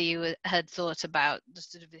whether you had thought about the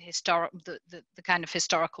sort of the kind of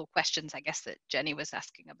historical questions, I guess, that Jenny was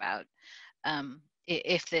asking about,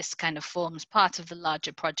 if this kind of forms part of the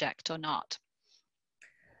larger project or not.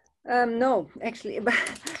 No, actually, but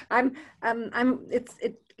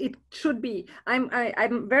it should be.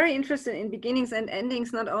 I'm very interested in beginnings and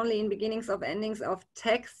endings, not only in beginnings of endings of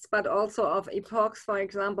texts, but also of epochs. For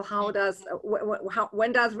example,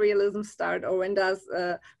 when does realism start, or when does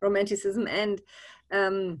romanticism end?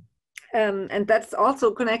 And that's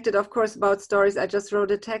also connected, of course, about stories. I just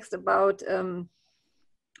wrote a text about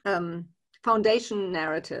foundation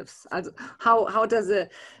narratives. How does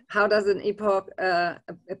an epoch, a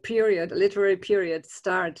period, a literary period,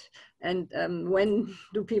 start, and when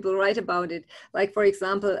do people write about it? Like, for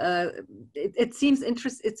example, it seems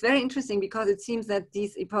it's very interesting, because it seems that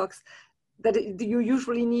these epochs, that you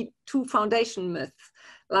usually need two foundation myths.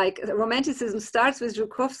 Like, romanticism starts with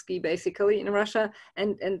Zhukovsky, basically, in Russia,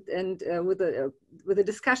 and with a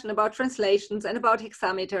discussion about translations and about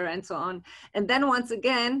hexameter and so on. And then once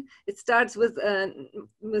again, it starts with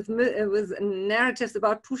narratives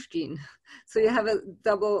about Pushkin. So you have a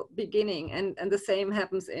double beginning, and the same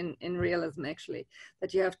happens in realism, actually,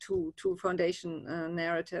 that you have two foundation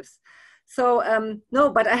narratives. So no,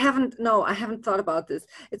 but I haven't thought about this.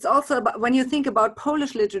 It's also about, when you think about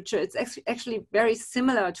Polish literature, it's actually very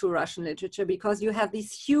similar to Russian literature, because you have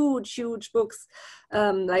these huge books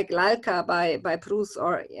like Lalka by Prus,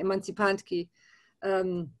 or Emancypantki,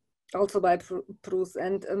 also by Prus.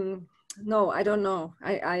 And no, I don't know.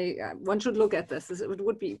 One should look at this. It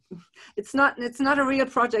would be. It's not a real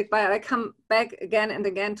project, but I come back again and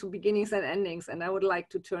again to beginnings and endings, and I would like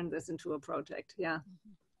to turn this into a project. Yeah.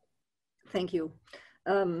 Thank you.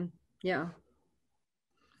 Yeah.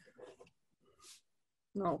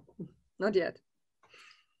 No, not yet.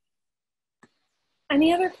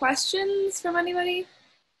 Any other questions from anybody?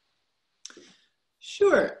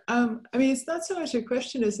 Sure. I mean, it's not so much a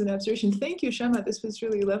question as an observation. Thank you, Schamma. This was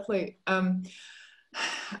really lovely.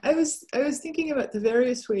 I was thinking about the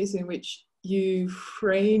various ways in which you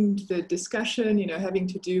framed the discussion, having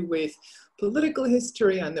to do with political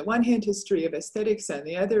history on the one hand, history of aesthetics on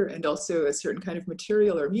the other, and also a certain kind of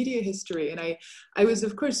material or media history. And I was,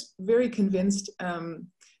 of course, very convinced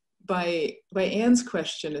by Anne's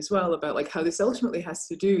question as well, about like how this ultimately has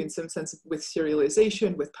to do in some sense with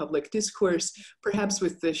serialization, with public discourse, perhaps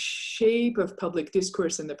with the shape of public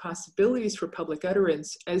discourse and the possibilities for public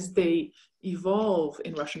utterance as they evolve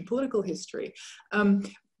in Russian political history.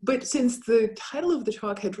 But since the title of the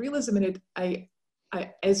talk had realism in it,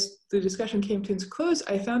 as the discussion came to its close,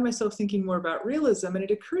 I found myself thinking more about realism, and it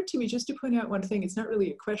occurred to me just to point out one thing. It's not really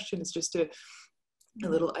a question, it's just a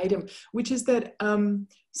little item, which is that,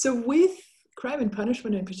 so with Crime and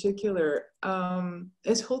Punishment in particular,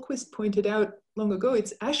 as Holquist pointed out long ago,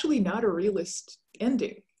 it's actually not a realist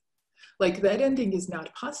ending. Like, that ending is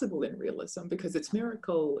not possible in realism because it's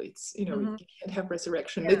miracle, it's, you can't have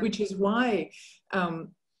resurrection, which is why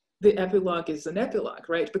the epilogue is an epilogue,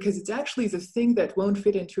 right? Because it's actually the thing that won't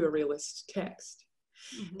fit into a realist text.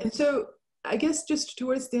 And so I guess just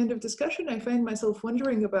towards the end of discussion, I find myself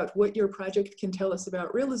wondering about what your project can tell us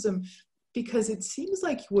about realism, because it seems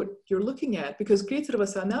like what you're looking at, because Krietzerova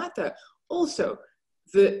Sonata, also,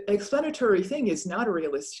 the explanatory thing is not a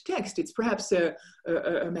realist text. It's perhaps a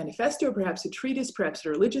manifesto, perhaps a treatise, perhaps a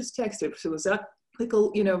religious text, a philosophical,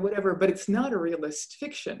 whatever, but it's not a realist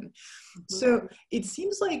fiction. So it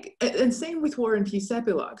seems like, and same with War and Peace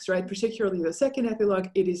epilogues, right? Particularly the second epilogue,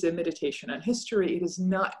 it is a meditation on history. It is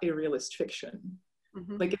not a realist fiction.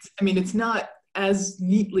 Like, it's not as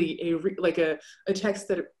neatly a text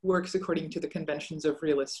that works according to the conventions of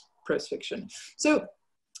realist prose fiction. So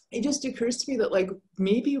it just occurs to me that like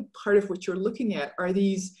maybe part of what you're looking at are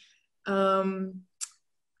these kind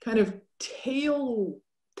of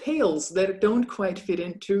tales that don't quite fit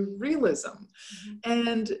into realism. Mm-hmm.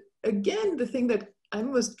 And again, the thing that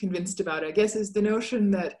I'm most convinced about, I guess, is the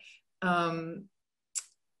notion that,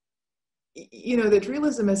 you know, that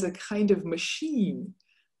realism as a kind of machine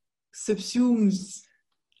subsumes,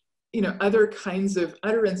 you know, other kinds of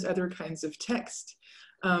utterance, other kinds of text.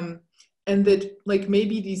 And that like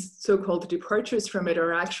maybe these so-called departures from it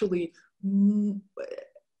are actually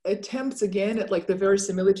attempts again at like the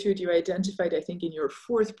verisimilitude you identified, I think, in your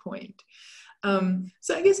fourth point.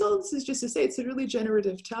 So I guess all this is just to say it's a really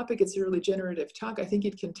generative topic. It's a really generative talk. I think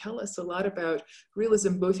it can tell us a lot about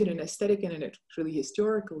realism, both in an aesthetic and in a really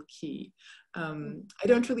historical key. I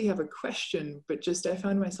don't really have a question, but just I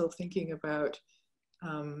found myself thinking about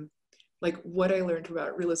like what I learned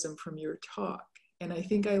about realism from your talk. And I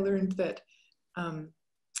think I learned that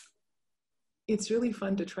it's really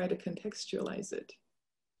fun to try to contextualize it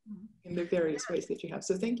in the various ways that you have.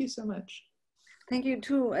 So thank you so much. Thank you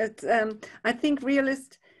too. I think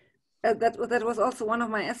realist, that was also one of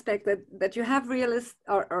my aspects, that you have realist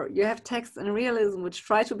or you have text and realism which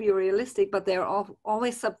try to be realistic, but they're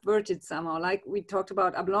always subverted somehow. Like we talked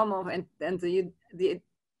about Oblomov and the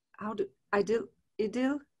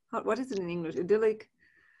idyll, what is it in English? Idyllic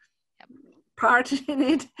part in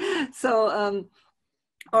it. So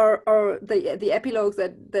or the epilogues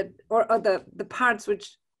or the parts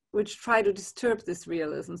which try to disturb this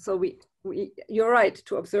realism. So you're right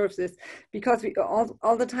to observe this, because we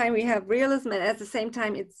all the time we have realism, and at the same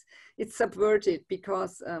time it's subverted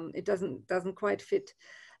because it doesn't quite fit.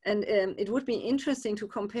 And it would be interesting to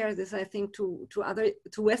compare this, I think, to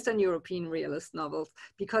Western European realist novels,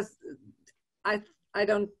 because I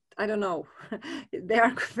don't know. They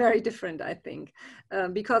are very different, I think,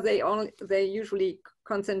 because they usually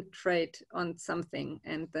concentrate on something,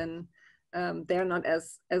 and then they're not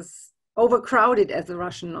as overcrowded as the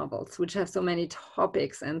Russian novels, which have so many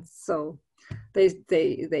topics, and so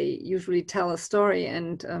they usually tell a story,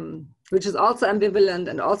 and which is also ambivalent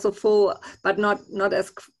and also full, but not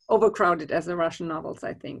as overcrowded as the Russian novels,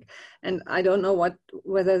 I think. And I don't know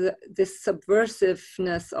whether this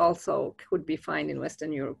subversiveness also could be found in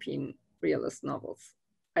Western European realist novels.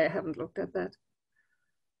 I haven't looked at that.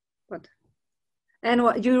 But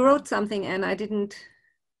you wrote something, and I didn't.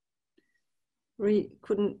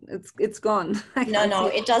 It's gone. No,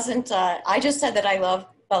 it doesn't. I just said that I love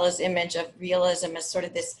Bella's image of realism as sort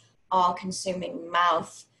of this all-consuming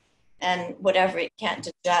mouth, and whatever it can't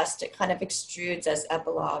digest, it kind of extrudes as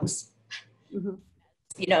epilogues. Mm-hmm.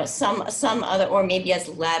 You know, some other, or maybe as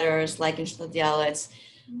letters, like in Schladiel, it's,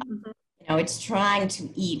 mm-hmm. You know, it's trying to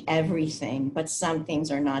eat everything, but some things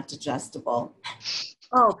are not digestible.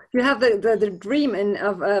 Oh, you have the dream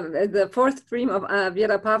of the fourth dream of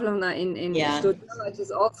Vera Pavlovna in Schladiel, which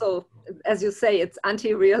is also, as you say, it's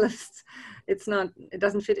anti-realist. It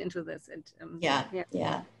doesn't fit into this.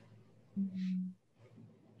 Yeah.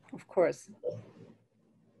 Of course.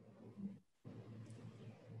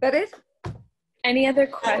 That it? Any other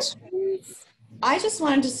questions? I just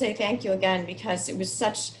wanted to say thank you again, because it was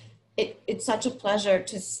it's such a pleasure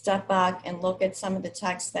to step back and look at some of the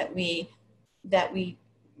texts that we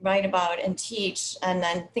write about and teach, and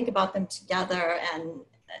then think about them together, and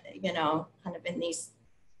you know, kind of in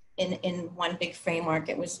one big framework.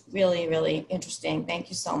 It was really, really interesting. Thank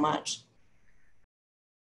you so much.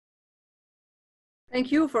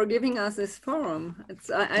 Thank you for giving us this forum. It's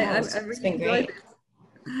really been great.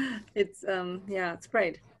 It's it's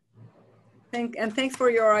great. Thanks for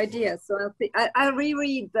your ideas. So I'll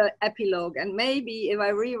reread the epilogue, and maybe if I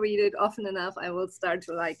reread it often enough, I will start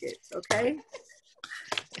to like it. Okay.